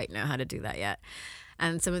doesn't quite know how to do that yet.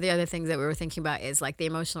 And some of the other things that we were thinking about is like the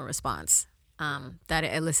emotional response that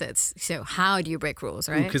it elicits. So how do you break rules,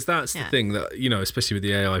 right? Because that's the thing that, especially with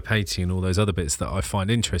the AI painting and all those other bits that I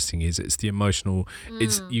find interesting, is it's the emotional,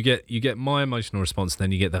 it's you get my emotional response,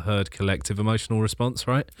 then you get the herd collective emotional response,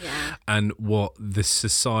 right? Yeah. And what the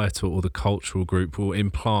societal or the cultural group will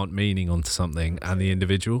implant meaning onto something and the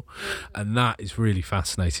individual. And that is really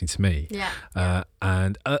fascinating to me. Yeah.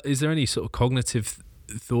 And is there any sort of cognitive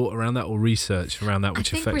thought around that or research around that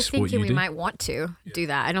which affects what you do? I think we're thinking we might want to do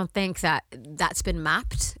that. I don't think that's been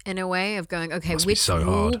mapped in a way of going, okay, which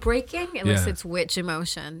rule breaking elicits which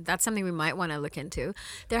emotion. That's something we might want to look into.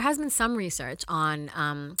 There has been some research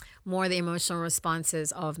on more the emotional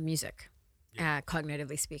responses of music,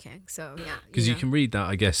 cognitively speaking. So because you can read that,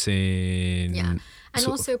 I guess, in and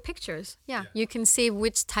also pictures. You can see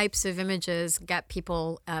which types of images get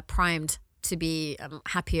people primed to be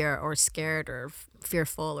happier or scared or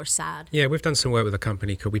fearful or sad. Yeah, we've done some work with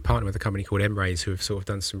we partner with a company called Embrace, who have sort of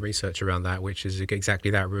done some research around that, which is exactly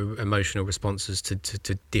that, emotional responses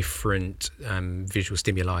to different visual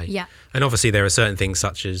stimuli. Yeah. And obviously there are certain things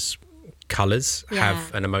such as colours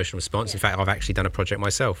have an emotional response. In fact, I've actually done a project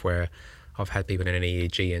myself where I've had people in an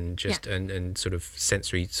EEG and sort of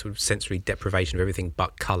sensory deprivation of everything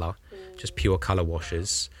but colour, just pure colour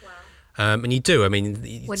washes. And you do, I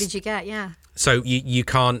mean... What did you get? Yeah. So you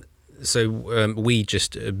can't... So we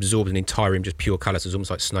just absorbed an entire room, just pure colour. So it was almost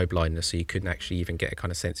like snow blindness. So you couldn't actually even get a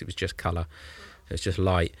kind of sense. It was just colour. It was just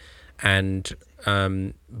light. And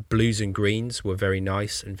blues and greens were very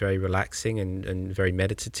nice and very relaxing and very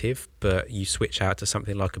meditative, but you switch out to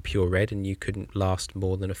something like a pure red and you couldn't last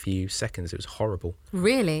more than a few seconds. It was horrible.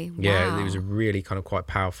 Really? Yeah, Wow. it was a really kind of quite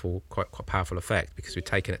powerful effect, because we'd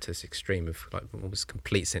taken it to this extreme of like almost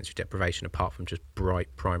complete sensory deprivation apart from just bright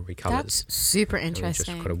primary colours. That's super And we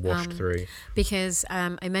interesting. just kind of washed through. Because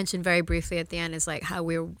I mentioned very briefly at the end is like how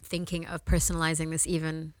we're thinking of personalizing this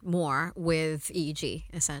even more with EEG,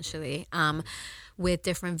 essentially, with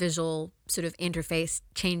different visual sort of interface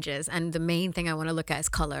changes. And the main thing I want to look at is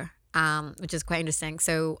color, which is quite interesting.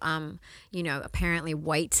 So, apparently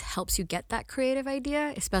white helps you get that creative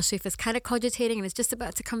idea, especially if it's kind of cogitating and it's just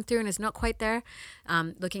about to come through and it's not quite there.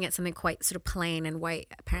 Looking at something quite sort of plain and white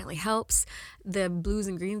apparently helps. The blues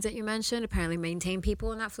and greens that you mentioned apparently maintain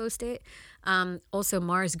people in that flow state. Also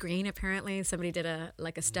Mars green, apparently somebody did a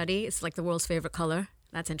study. It's like the world's favorite color.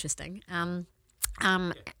 That's interesting.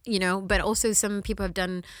 But also some people have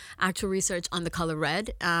done actual research on the color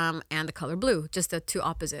red and the color blue, just the two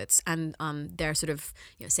opposites, and they're sort of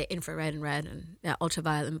say infrared and red and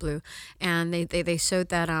ultraviolet and blue, and they showed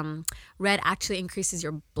that red actually increases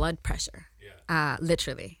your blood pressure,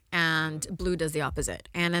 literally, and blue does the opposite.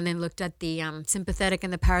 And then they looked at the sympathetic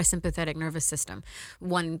and the parasympathetic nervous system.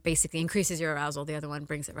 One basically increases your arousal, the other one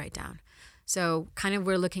brings it right down. So kind of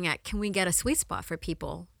we're looking at, can we get a sweet spot for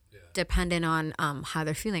people dependent on how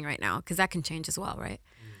they're feeling right now, because that can change as well, right?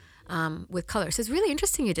 With colors. So it's really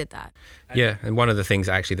interesting you did that. Yeah, and one of the things,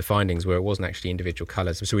 actually, the findings were it wasn't actually individual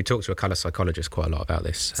colours. So we talked to a colour psychologist quite a lot about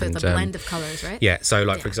this. So it's a blend of colours, right? Yeah, so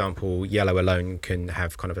for example, yellow alone can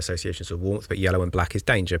have kind of associations with warmth, but yellow and black is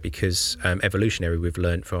danger, because evolutionary, we've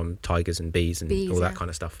learned from tigers and bees and all that kind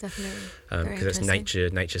of stuff. Definitely. Because it's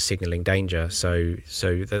nature signalling danger. So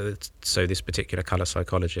this particular colour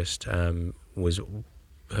psychologist was...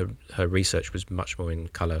 Her research was much more in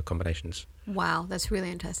colour combinations. Wow, that's really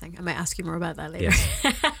interesting. I might ask you more about that later.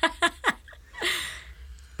 Yes.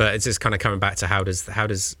 But it's just kind of coming back to how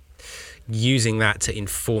does using that to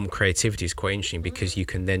inform creativity is quite interesting, because you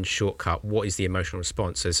can then shortcut what is the emotional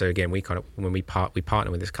response. So again, we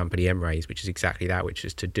partner with this company MRays, which is exactly that, which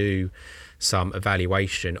is to do some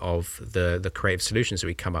evaluation of the creative solutions that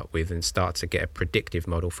we come up with and start to get a predictive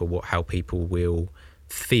model for how people will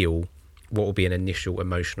feel. What will be an initial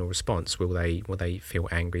emotional response? Will they feel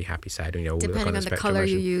angry, happy, sad? All Depending the kind of on the color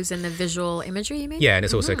you use and the visual imagery, you mean? Yeah, and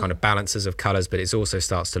it's also kind of balances of colours, but it also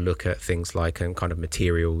starts to look at things like kind of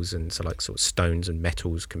materials, and so like sort of stones and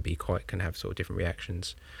metals can have sort of different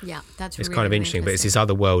reactions. Yeah, that's it's really, kind of really interesting, but it's this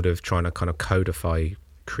other world of trying to kind of codify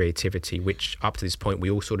creativity, which up to this point we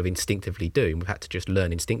all sort of instinctively do, and we've had to just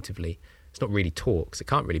learn instinctively. It's not really taught, because it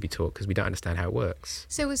can't really be taught, because we don't understand how it works.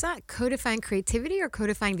 So was that codifying creativity or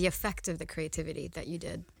codifying the effect of the creativity that you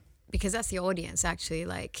did? Because that's the audience actually,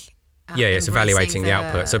 like... it's evaluating the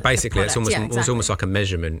output. So basically, it's almost like a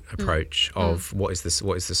measurement approach of what is the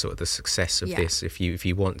sort of the success of this. If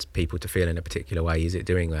you want people to feel in a particular way, is it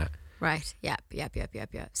doing that? Right. Yep.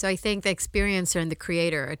 So I think the experiencer and the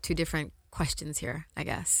creator are two different questions here, I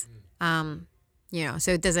guess.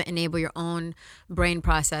 So does it enable your own brain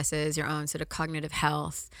processes, your own sort of cognitive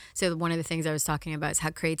health? So one of the things I was talking about is how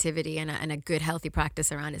creativity and a good, healthy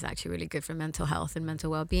practice around is actually really good for mental health and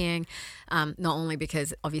mental well-being. Not only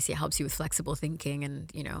because obviously it helps you with flexible thinking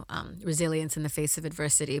and, resilience in the face of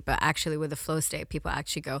adversity, but actually with the flow state, people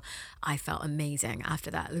actually go, I felt amazing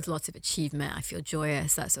after that. There's lots of achievement. I feel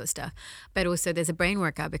joyous, that sort of stuff. But also there's a brain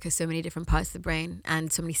workout, because so many different parts of the brain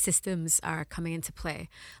and so many systems are coming into play,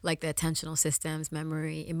 like the attentional systems,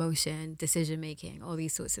 memory, emotion, decision-making, all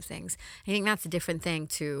these sorts of things. I think that's a different thing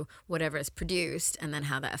to whatever is produced and then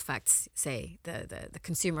how that affects, say, the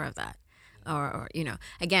consumer of that. Or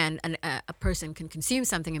again, a person can consume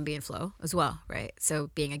something and be in flow as well, right? So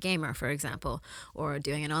being a gamer, for example, or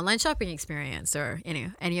doing an online shopping experience, or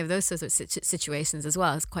any of those sorts of situations as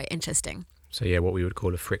well is quite interesting. So what we would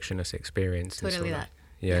call a frictionless experience. Totally that.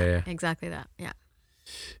 Yeah. Exactly that. Yeah.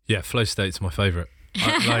 Yeah, flow state's my favourite.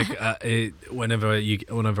 Whenever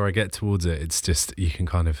I get towards it, it's just you can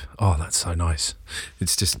kind of that's so nice.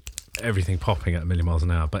 It's just everything popping at a million miles an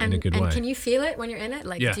hour, but in a good way. And can you feel it when you're in it?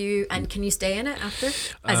 Do you? And can you stay in it after?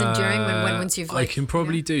 As in during when once you've I can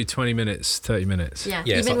probably do 20 minutes, 30 minutes. Yeah.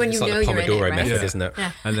 Even when you know you're in it, right? Method, isn't it?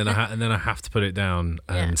 Yeah. And then I have to put it down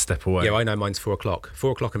and step away. Yeah, I know mine's 4 o'clock.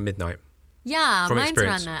 4 o'clock and midnight. Yeah, from mine's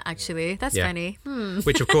experience. around that actually. That's funny.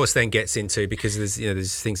 Which of course then gets into, because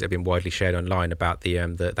there's things that have been widely shared online about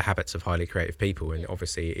the habits of highly creative people, and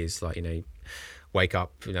obviously it is like wake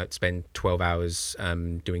up, spend 12 hours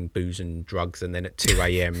doing booze and drugs, and then at 2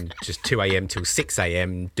 a.m. just 2 a.m. till 6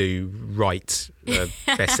 a.m. write a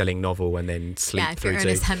best-selling novel and then sleep through to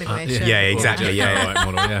Ernest Hemingway. Sure. Yeah, exactly. Yeah.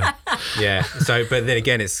 Model, yeah. Yeah. So, but then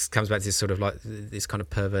again, it comes back to this sort of like this kind of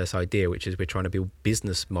perverse idea, which is we're trying to build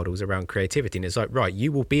business models around creativity, and it's like, right,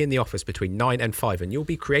 you will be in the office between 9 and 5, and you'll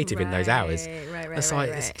be creative in those hours.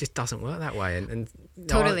 It just doesn't work that way, and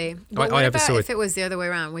totally. What I about if it was the other way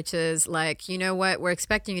around, which is like, you know what, we're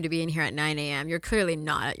expecting you to be in here at 9 a.m. You're clearly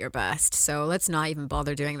not at your best, so let's not even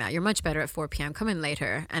bother doing that. You're much better at 4 p.m. Come in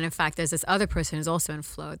later. And in fact, there's this other person who's also in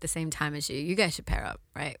flow at the same time as you. You guys should pair up,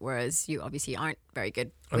 right? Whereas you obviously aren't very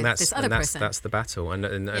good with this other person. That's the battle.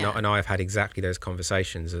 And I've had exactly those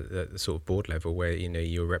conversations at the sort of board level where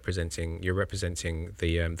you're representing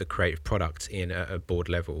the creative product in a board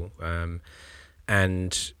level,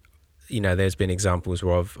 and there's been examples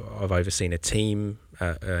where I've overseen a team,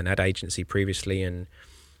 an ad agency previously, and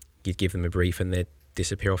you'd give them a brief and they'd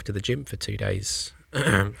disappear off to the gym for 2 days.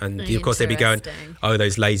 And of course they'd be going, oh,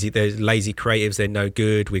 those lazy creatives, they're no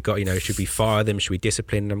good. We've got, should we fire them? Should we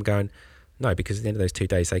discipline them? I'm going, no, because at the end of those 2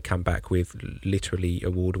 days they come back with literally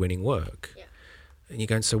award-winning work. Yeah. And you're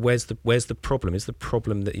going, so where's the problem? Is the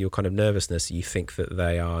problem that your kind of nervousness, you think that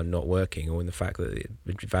they are not working, or in the fact that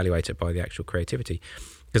it's evaluated by the actual creativity?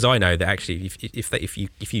 Because I know that actually,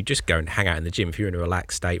 if you just go and hang out in the gym, if you're in a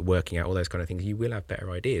relaxed state, working out all those kind of things, you will have better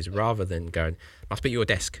ideas rather than going, must be at your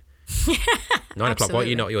desk. 9 o'clock. Why are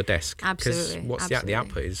you not at your desk? Absolutely. Because the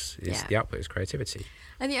output is the output is creativity.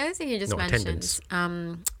 And the other thing you just mentioned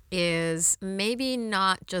is maybe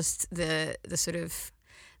not just the sort of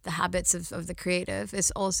the habits of the creative.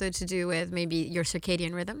 It's also to do with maybe your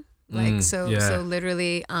circadian rhythm. So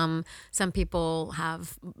literally, some people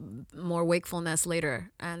have more wakefulness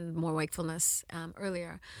later and more wakefulness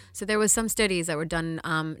earlier. So there was some studies that were done,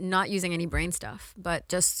 not using any brain stuff, but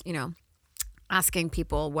just, asking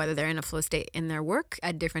people whether they're in a flow state in their work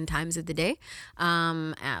at different times of the day,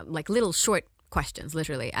 like little short questions,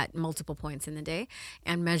 literally at multiple points in the day,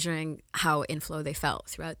 and measuring how in flow they felt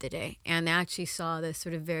throughout the day. And they actually saw this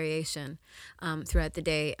sort of variation throughout the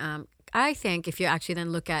day. I think if you actually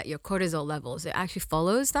then look at your cortisol levels, it actually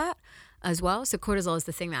follows that as well. So cortisol is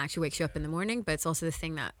the thing that actually wakes you up in the morning, but it's also the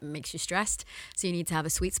thing that makes you stressed. So you need to have a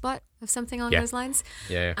sweet spot of something along those lines.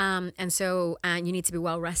 Yeah. And you need to be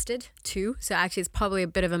well rested too. So actually it's probably a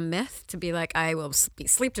bit of a myth to be like, I will be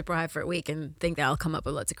sleep deprived for a week and think that I'll come up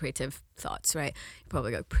with lots of creative thoughts, right? You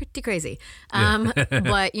probably go pretty crazy. But,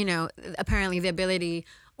 apparently the ability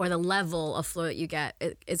or the level of flow that you get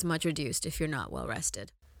is much reduced if you're not well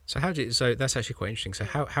rested. So that's actually quite interesting. So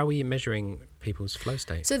how are you measuring people's flow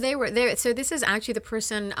state? So they were there. So this is actually the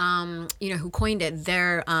person, who coined it.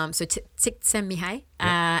 They're Csikszentmihalyi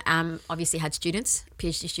obviously had students,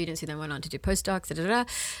 PhD students, who then went on to do postdocs.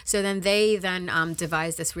 So then they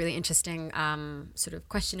devised this really interesting sort of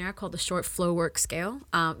questionnaire called the Short Flow Work Scale.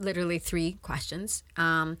 Literally 3 questions,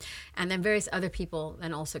 and then various other people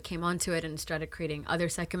then also came onto it and started creating other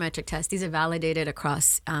psychometric tests. These are validated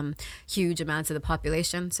across huge amounts of the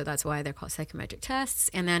population. So that's why they're called psychometric tests.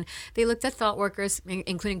 And then they looked at thought workers,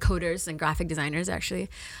 including coders and graphic designers, actually.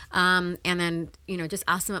 And then, just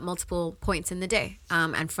asked them at multiple points in the day.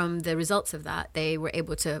 And from the results of that, they were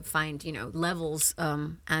able to find, levels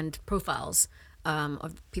and profiles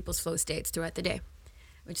of people's flow states throughout the day,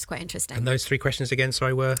 which is quite interesting. And those 3 questions again,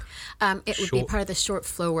 sorry, were? It would be part of the Short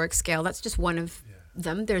Flow Work Scale. That's just one of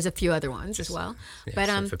them. There's a few other ones as well.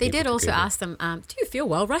 But they did also ask them, do you feel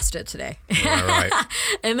well rested today? Right.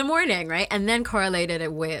 In the morning, right? And then correlated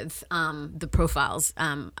it with the profiles.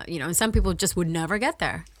 And some people just would never get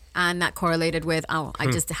there. And that correlated with, I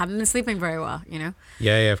just haven't been sleeping very well,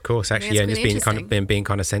 Yeah, of course, actually, and just being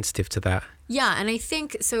kind of sensitive to that. Yeah, and I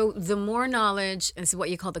think so. The more knowledge, and this is what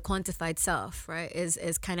you call the quantified self, right?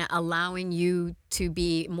 Is kind of allowing you to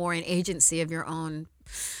be more in agency of your own,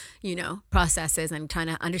 processes and trying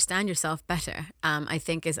to understand yourself better. I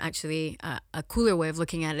think is actually a cooler way of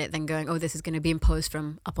looking at it than going, oh, this is going to be imposed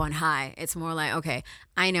from up on high. It's more like, okay,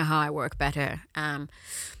 I know how I work better.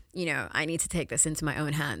 I need to take this into my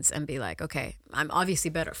own hands and be like, okay, I'm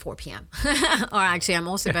obviously better at 4 p.m. or actually I'm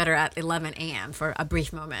also better at 11 a.m. for a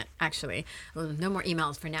brief moment, actually. No more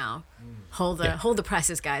emails for now. Hold the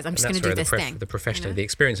presses, guys. I'm just going to do this thing. The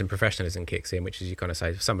experience and professionalism kicks in, which is you kind of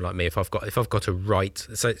say, someone like me, if I've got to write,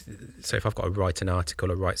 so if I've got to write an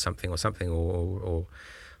article or write something or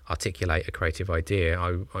articulate a creative idea,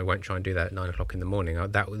 I won't try and do that at 9 o'clock in the morning.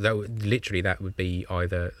 That would be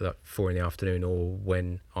either like 4 p.m. or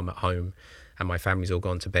when I'm at home and my family's all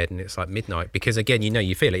gone to bed and it's like midnight. Because again,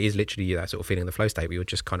 you feel it is literally that sort of feeling of the flow state where you're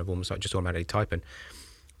just kind of almost like just automatically typing.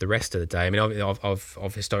 the rest of the day. I mean,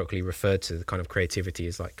 I've historically referred to the kind of creativity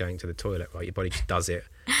as like going to the toilet, right? Your body just does it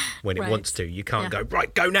when it wants to. You can't go,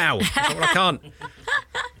 right, go now. That's what I can't.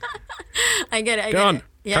 I get it. Go on.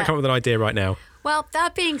 Can't come up with an idea right now. Well,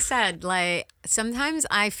 that being said, like sometimes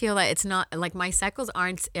I feel like it's not like my cycles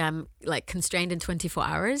aren't like constrained in 24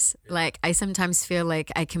 hours. Like I sometimes feel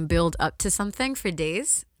like I can build up to something for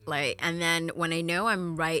days. Like, and then when I know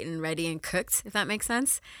I'm right and ready and cooked, if that makes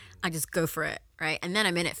sense, I just go for it, right? And then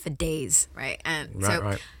I'm in it for days, right? And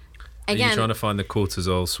right. Again, are you trying to find the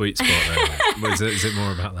cortisol sweet spot there? Is it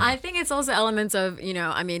more about that? I think it's also elements of,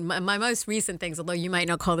 I mean, my most recent things, although you might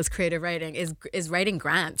not call this creative writing, is writing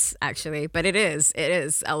grants, actually. But it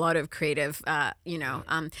is a lot of creative,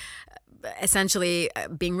 essentially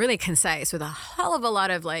being really concise with a hell of a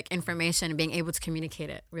lot of like information and being able to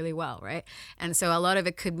communicate it really well, right? And so a lot of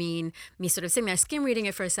it could mean me sort of sitting there, skim reading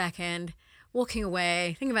it for a second, walking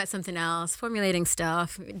away, thinking about something else, formulating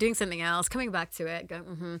stuff, doing something else, coming back to it,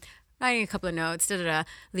 going, writing a couple of notes,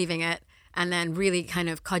 leaving it, and then really kind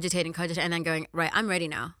of cogitating, and then going, right, I'm ready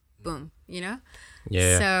now. Boom, Yeah.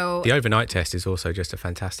 So the overnight test is also just a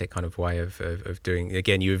fantastic kind of way of doing.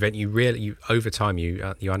 Again, you over time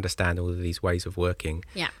you understand all of these ways of working.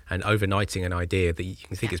 Yeah. And overnighting an idea that you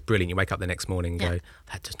can think is brilliant, you wake up the next morning and go,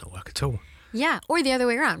 that does not work at all. Yeah, or the other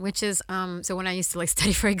way around, which is, so when I used to like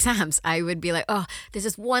study for exams, I would be like, oh, there's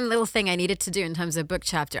just one little thing I needed to do in terms of book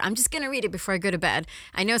chapter. I'm just going to read it before I go to bed.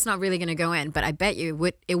 I know it's not really going to go in, but I bet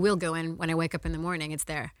you it will go in when I wake up in the morning. It's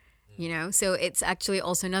there, So it's actually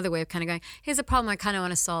also another way of kind of going, here's a problem I kind of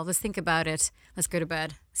want to solve. Let's think about it. Let's go to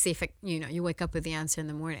bed. See if it, you wake up with the answer in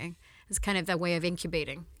the morning. It's kind of that way of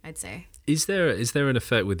incubating, I'd say. Is there an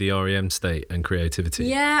effect with the REM state and creativity?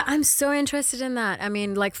 Yeah, I'm so interested in that. I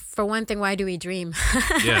mean, like for one thing, why do we dream?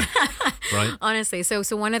 Yeah, right. Honestly, so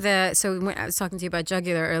when I was talking to you about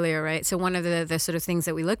jugular earlier, right? So one of the sort of things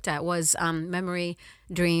that we looked at was memory,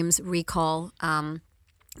 dreams, recall. Some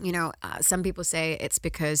people say it's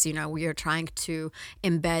because we are trying to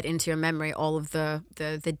embed into your memory all of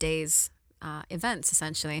the day's events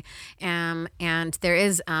essentially, and there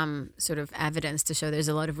is sort of evidence to show there's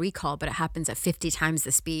a lot of recall, but it happens at 50 times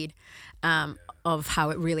the speed of how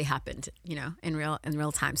it really happened, in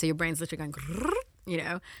real time. So your brain's literally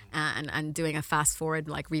going, and doing a fast forward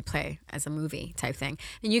like replay as a movie type thing,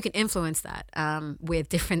 and you can influence that with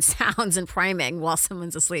different sounds and priming while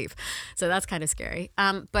someone's asleep. So that's kind of scary.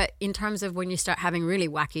 But in terms of when you start having really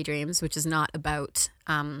wacky dreams, which is not about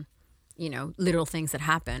literal things that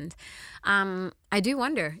happened. I do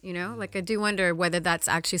wonder, whether that's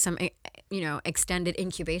actually some, extended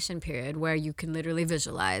incubation period where you can literally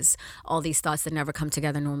visualize all these thoughts that never come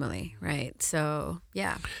together normally, right? So,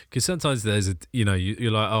 yeah. Because sometimes there's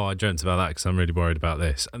you're like, oh, I dreamt about that because I'm really worried about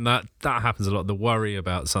this. And that happens a lot. The worry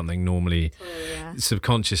about something normally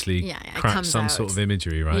subconsciously cracks some sort of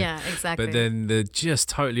imagery, right? Yeah, exactly. But then the just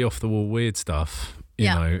totally off the wall weird stuff,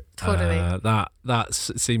 totally. That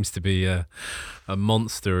seems to be a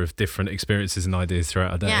monster of different experiences and ideas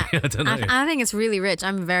throughout a day. Yeah. I don't know. I think it's really rich.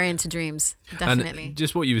 I'm very into dreams, definitely. And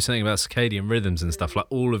just what you were saying about circadian rhythms and stuff, like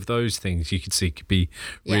all of those things you could see could be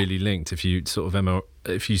really linked if you sort of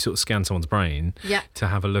scan someone's brain to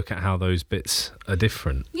have a look at how those bits are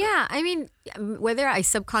different. Yeah, I mean, whether I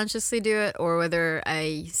subconsciously do it or whether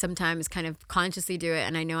I sometimes kind of consciously do it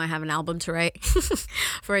and I know I have an album to write,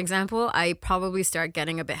 for example, I probably start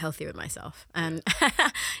getting a bit healthy with myself and,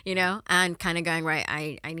 and kind of going, right,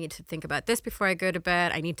 I need to think about this before I go to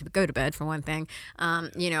bed. I need to go to bed for one thing.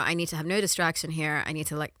 I need to have no distraction here. I need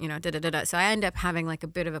to So I end up having like a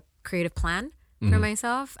bit of a creative plan for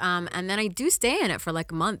myself. And then I do stay in it for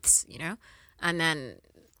like months, and then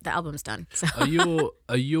the album's done. So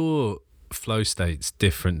are your flow states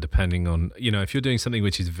different depending on, if you're doing something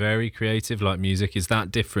which is very creative like music, is that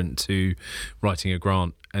different to writing a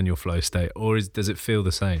grant and your flow state, or does it feel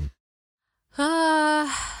the same?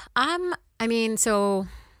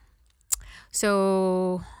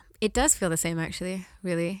 So it does feel the same actually,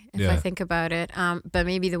 really, if I think about it. But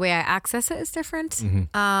maybe the way I access it is different.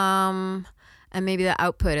 And maybe the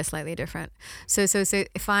output is slightly different. So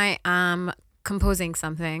if I am composing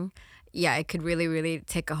something, it could really, really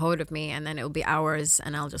take a hold of me, and then it will be hours,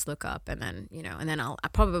 and I'll just look up, and then, and then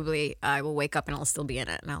I will wake up and I'll still be in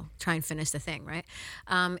it, and I'll try and finish the thing, right?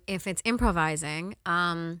 If it's improvising,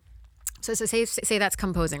 so say that's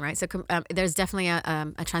composing, right? So there's definitely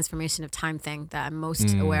a transformation of time thing that I'm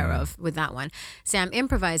most aware of with that one. Say I'm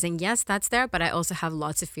improvising, yes, that's there, but I also have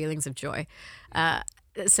lots of feelings of joy.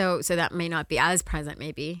 So that may not be as present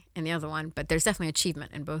maybe in the other one, but there's definitely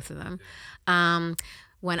achievement in both of them.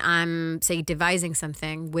 when I'm, say, devising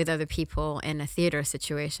something with other people in a theater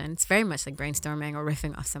situation, it's very much like brainstorming or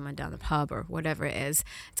riffing off someone down the pub or whatever it is.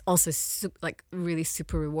 It's also really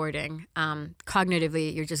super rewarding.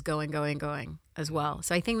 Cognitively, you're just going as well.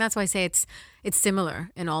 So I think that's why I say it's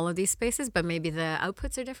similar in all of these spaces, but maybe the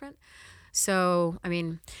outputs are different. So, I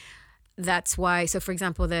mean, that's why, so for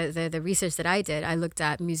example, the research that I did, I looked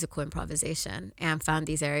at musical improvisation and found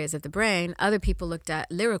these areas of the brain. Other people looked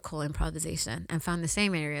at lyrical improvisation and found the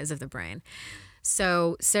same areas of the brain.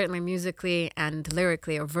 So certainly musically and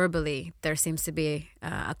lyrically or verbally, there seems to be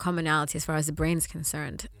a commonality as far as the brain is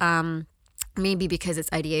concerned. Maybe because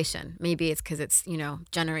it's ideation, maybe it's because it's,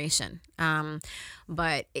 generation.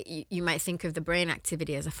 But you might think of the brain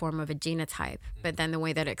activity as a form of a genotype, but then the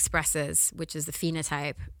way that it expresses, which is the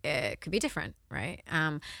phenotype, it could be different, right?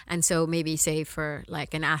 And so maybe say for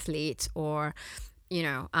like an athlete or,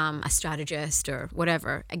 a strategist or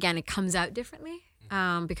whatever, again, it comes out differently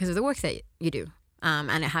because of the work that you do.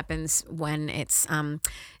 And it happens when it's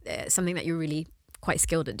something that you're really quite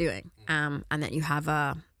skilled at doing, and that you have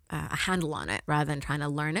a handle on it rather than trying to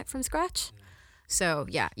learn it from scratch. So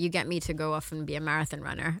yeah, you get me to go off and be a marathon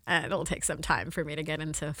runner, and it'll take some time for me to get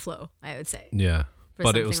into flow, I would say. Yeah,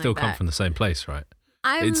 but it will still come from the same place, right?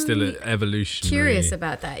 It's still an evolutionary. Curious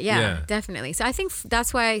about that. Yeah, definitely. So I think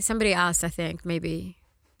that's why somebody asked, I think maybe,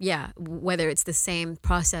 whether it's the same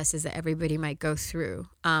processes that everybody might go through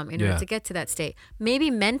in order to get to that state.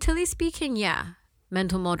 Maybe mentally speaking,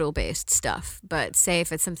 mental model based stuff, but say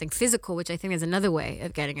if it's something physical, which I think is another way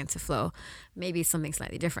of getting into flow, maybe something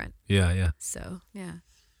slightly different. So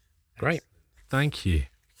great, thank you.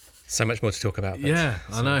 So much more to talk about.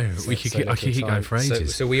 I know. I could keep going for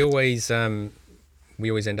ages. So we always end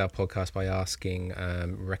our podcast by asking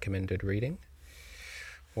recommended reading.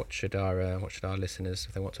 What should our listeners,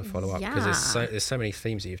 if they want to follow up, because there's so many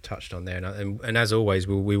themes that you've touched on there, and as always,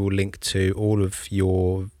 we will link to all of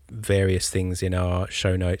your various things in our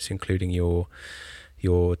show notes, including your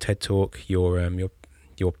TED Talk, your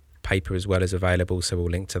paper as well is available, so we'll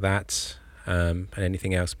link to that, and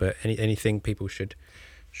anything else. But anything people should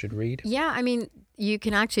read? Yeah, I mean, you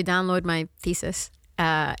can actually download my thesis.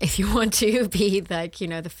 If you want to be like,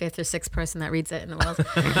 the fifth or sixth person that reads it in the world.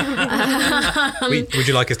 Would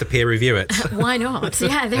you like us to peer review it? Why not?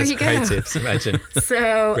 Yeah, there you go. Creatives, imagine.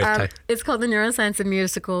 So it's called The Neuroscience of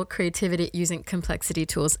Musical Creativity Using Complexity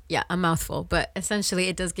Tools. Yeah, a mouthful, but essentially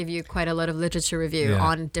it does give you quite a lot of literature review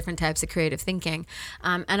on different types of creative thinking,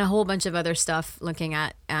 and a whole bunch of other stuff looking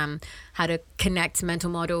at how to connect mental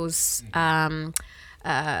models,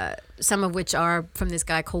 some of which are from this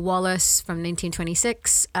guy called Wallace from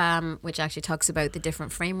 1926, which actually talks about the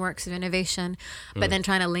different frameworks of innovation, but then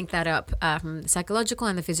trying to link that up from the psychological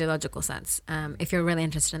and the physiological sense, if you're really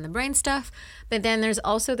interested in the brain stuff. But then there's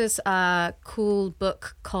also this cool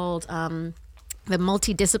book called The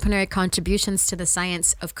Multidisciplinary Contributions to the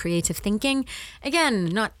Science of Creative Thinking. Again,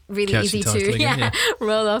 not really easy to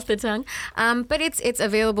roll off the tongue, but it's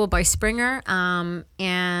available by Springer,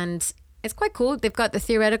 and it's quite cool. They've got the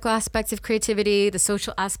theoretical aspects of creativity, the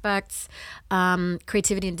social aspects,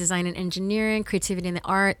 creativity in design and engineering, creativity in the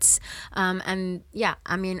arts. And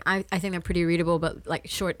I mean, I think they're pretty readable, but like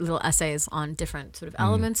short little essays on different sort of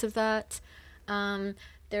elements of that.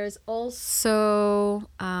 There's also,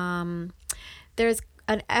 there's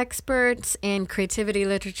an expert in creativity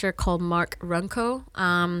literature called Mark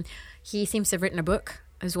Runco. He seems to have written a book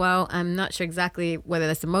as well. I'm not sure exactly whether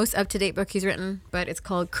that's the most up-to-date book he's written, but it's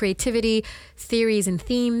called Creativity, Theories and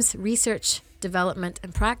Themes, Research, Development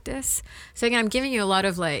and Practice. So again, I'm giving you a lot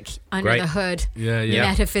of like under the hood,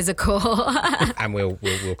 metaphysical. And we'll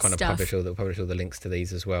kind of publish all the links to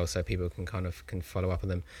these as well, so people can follow up on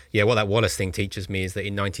them. Yeah, what that Wallace thing teaches me is that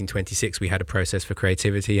in 1926 we had a process for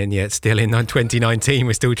creativity, and yet still in 2019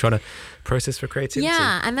 we're still trying to process for creativity.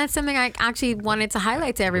 Yeah, and that's something I actually wanted to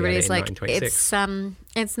highlight to everybody. It's like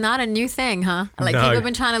it's not a new thing, huh? Like people have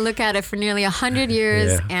been trying to look at it for nearly 100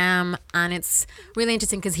 years, and it's really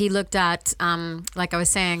interesting because he looked at, like I was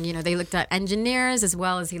saying, they looked at engineers as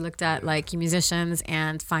well as he looked at like musicians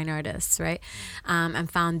and fine artists, right?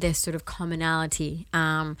 And found this sort of commonality.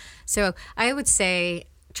 So I would say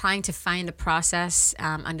trying to find a process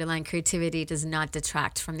underlying creativity does not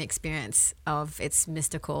detract from the experience of its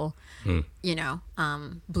mystical,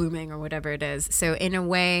 blooming or whatever it is. So in a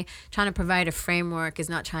way, trying to provide a framework is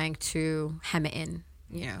not trying to hem it in,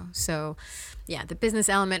 So the business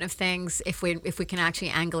element of things, if we can actually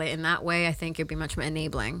angle it in that way, I think it'd be much more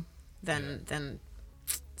enabling than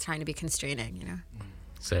trying to be constraining,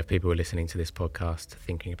 So if people are listening to this podcast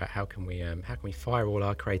thinking about how can we fire all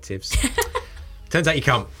our creatives, Turns out you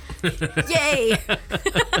can't. Yay!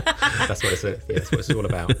 That's what it's all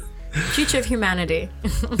about. Future of humanity.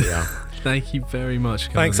 Yeah. Thank you very much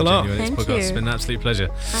for coming Thanks on a the lot. Genuine X Thank podcast. you. It's been an absolute pleasure.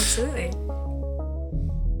 Absolutely.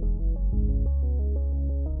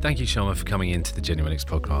 Thank you, Sharma, for coming into the Genuine X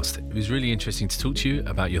podcast. It was really interesting to talk to you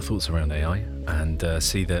about your thoughts around AI and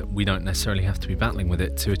see that we don't necessarily have to be battling with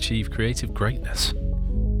it to achieve creative greatness.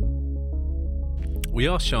 We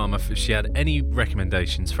asked Sharma if she had any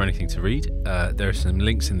recommendations for anything to read. There are some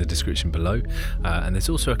links in the description below, and there's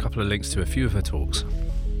also a couple of links to a few of her talks.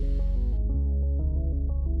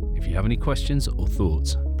 If you have any questions or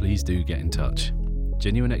thoughts, please do get in touch.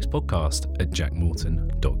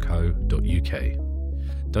 genuinexpodcast@jackmorton.co.uk.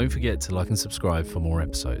 Don't forget to like and subscribe for more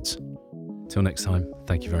episodes. Till next time,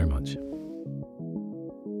 thank you very much.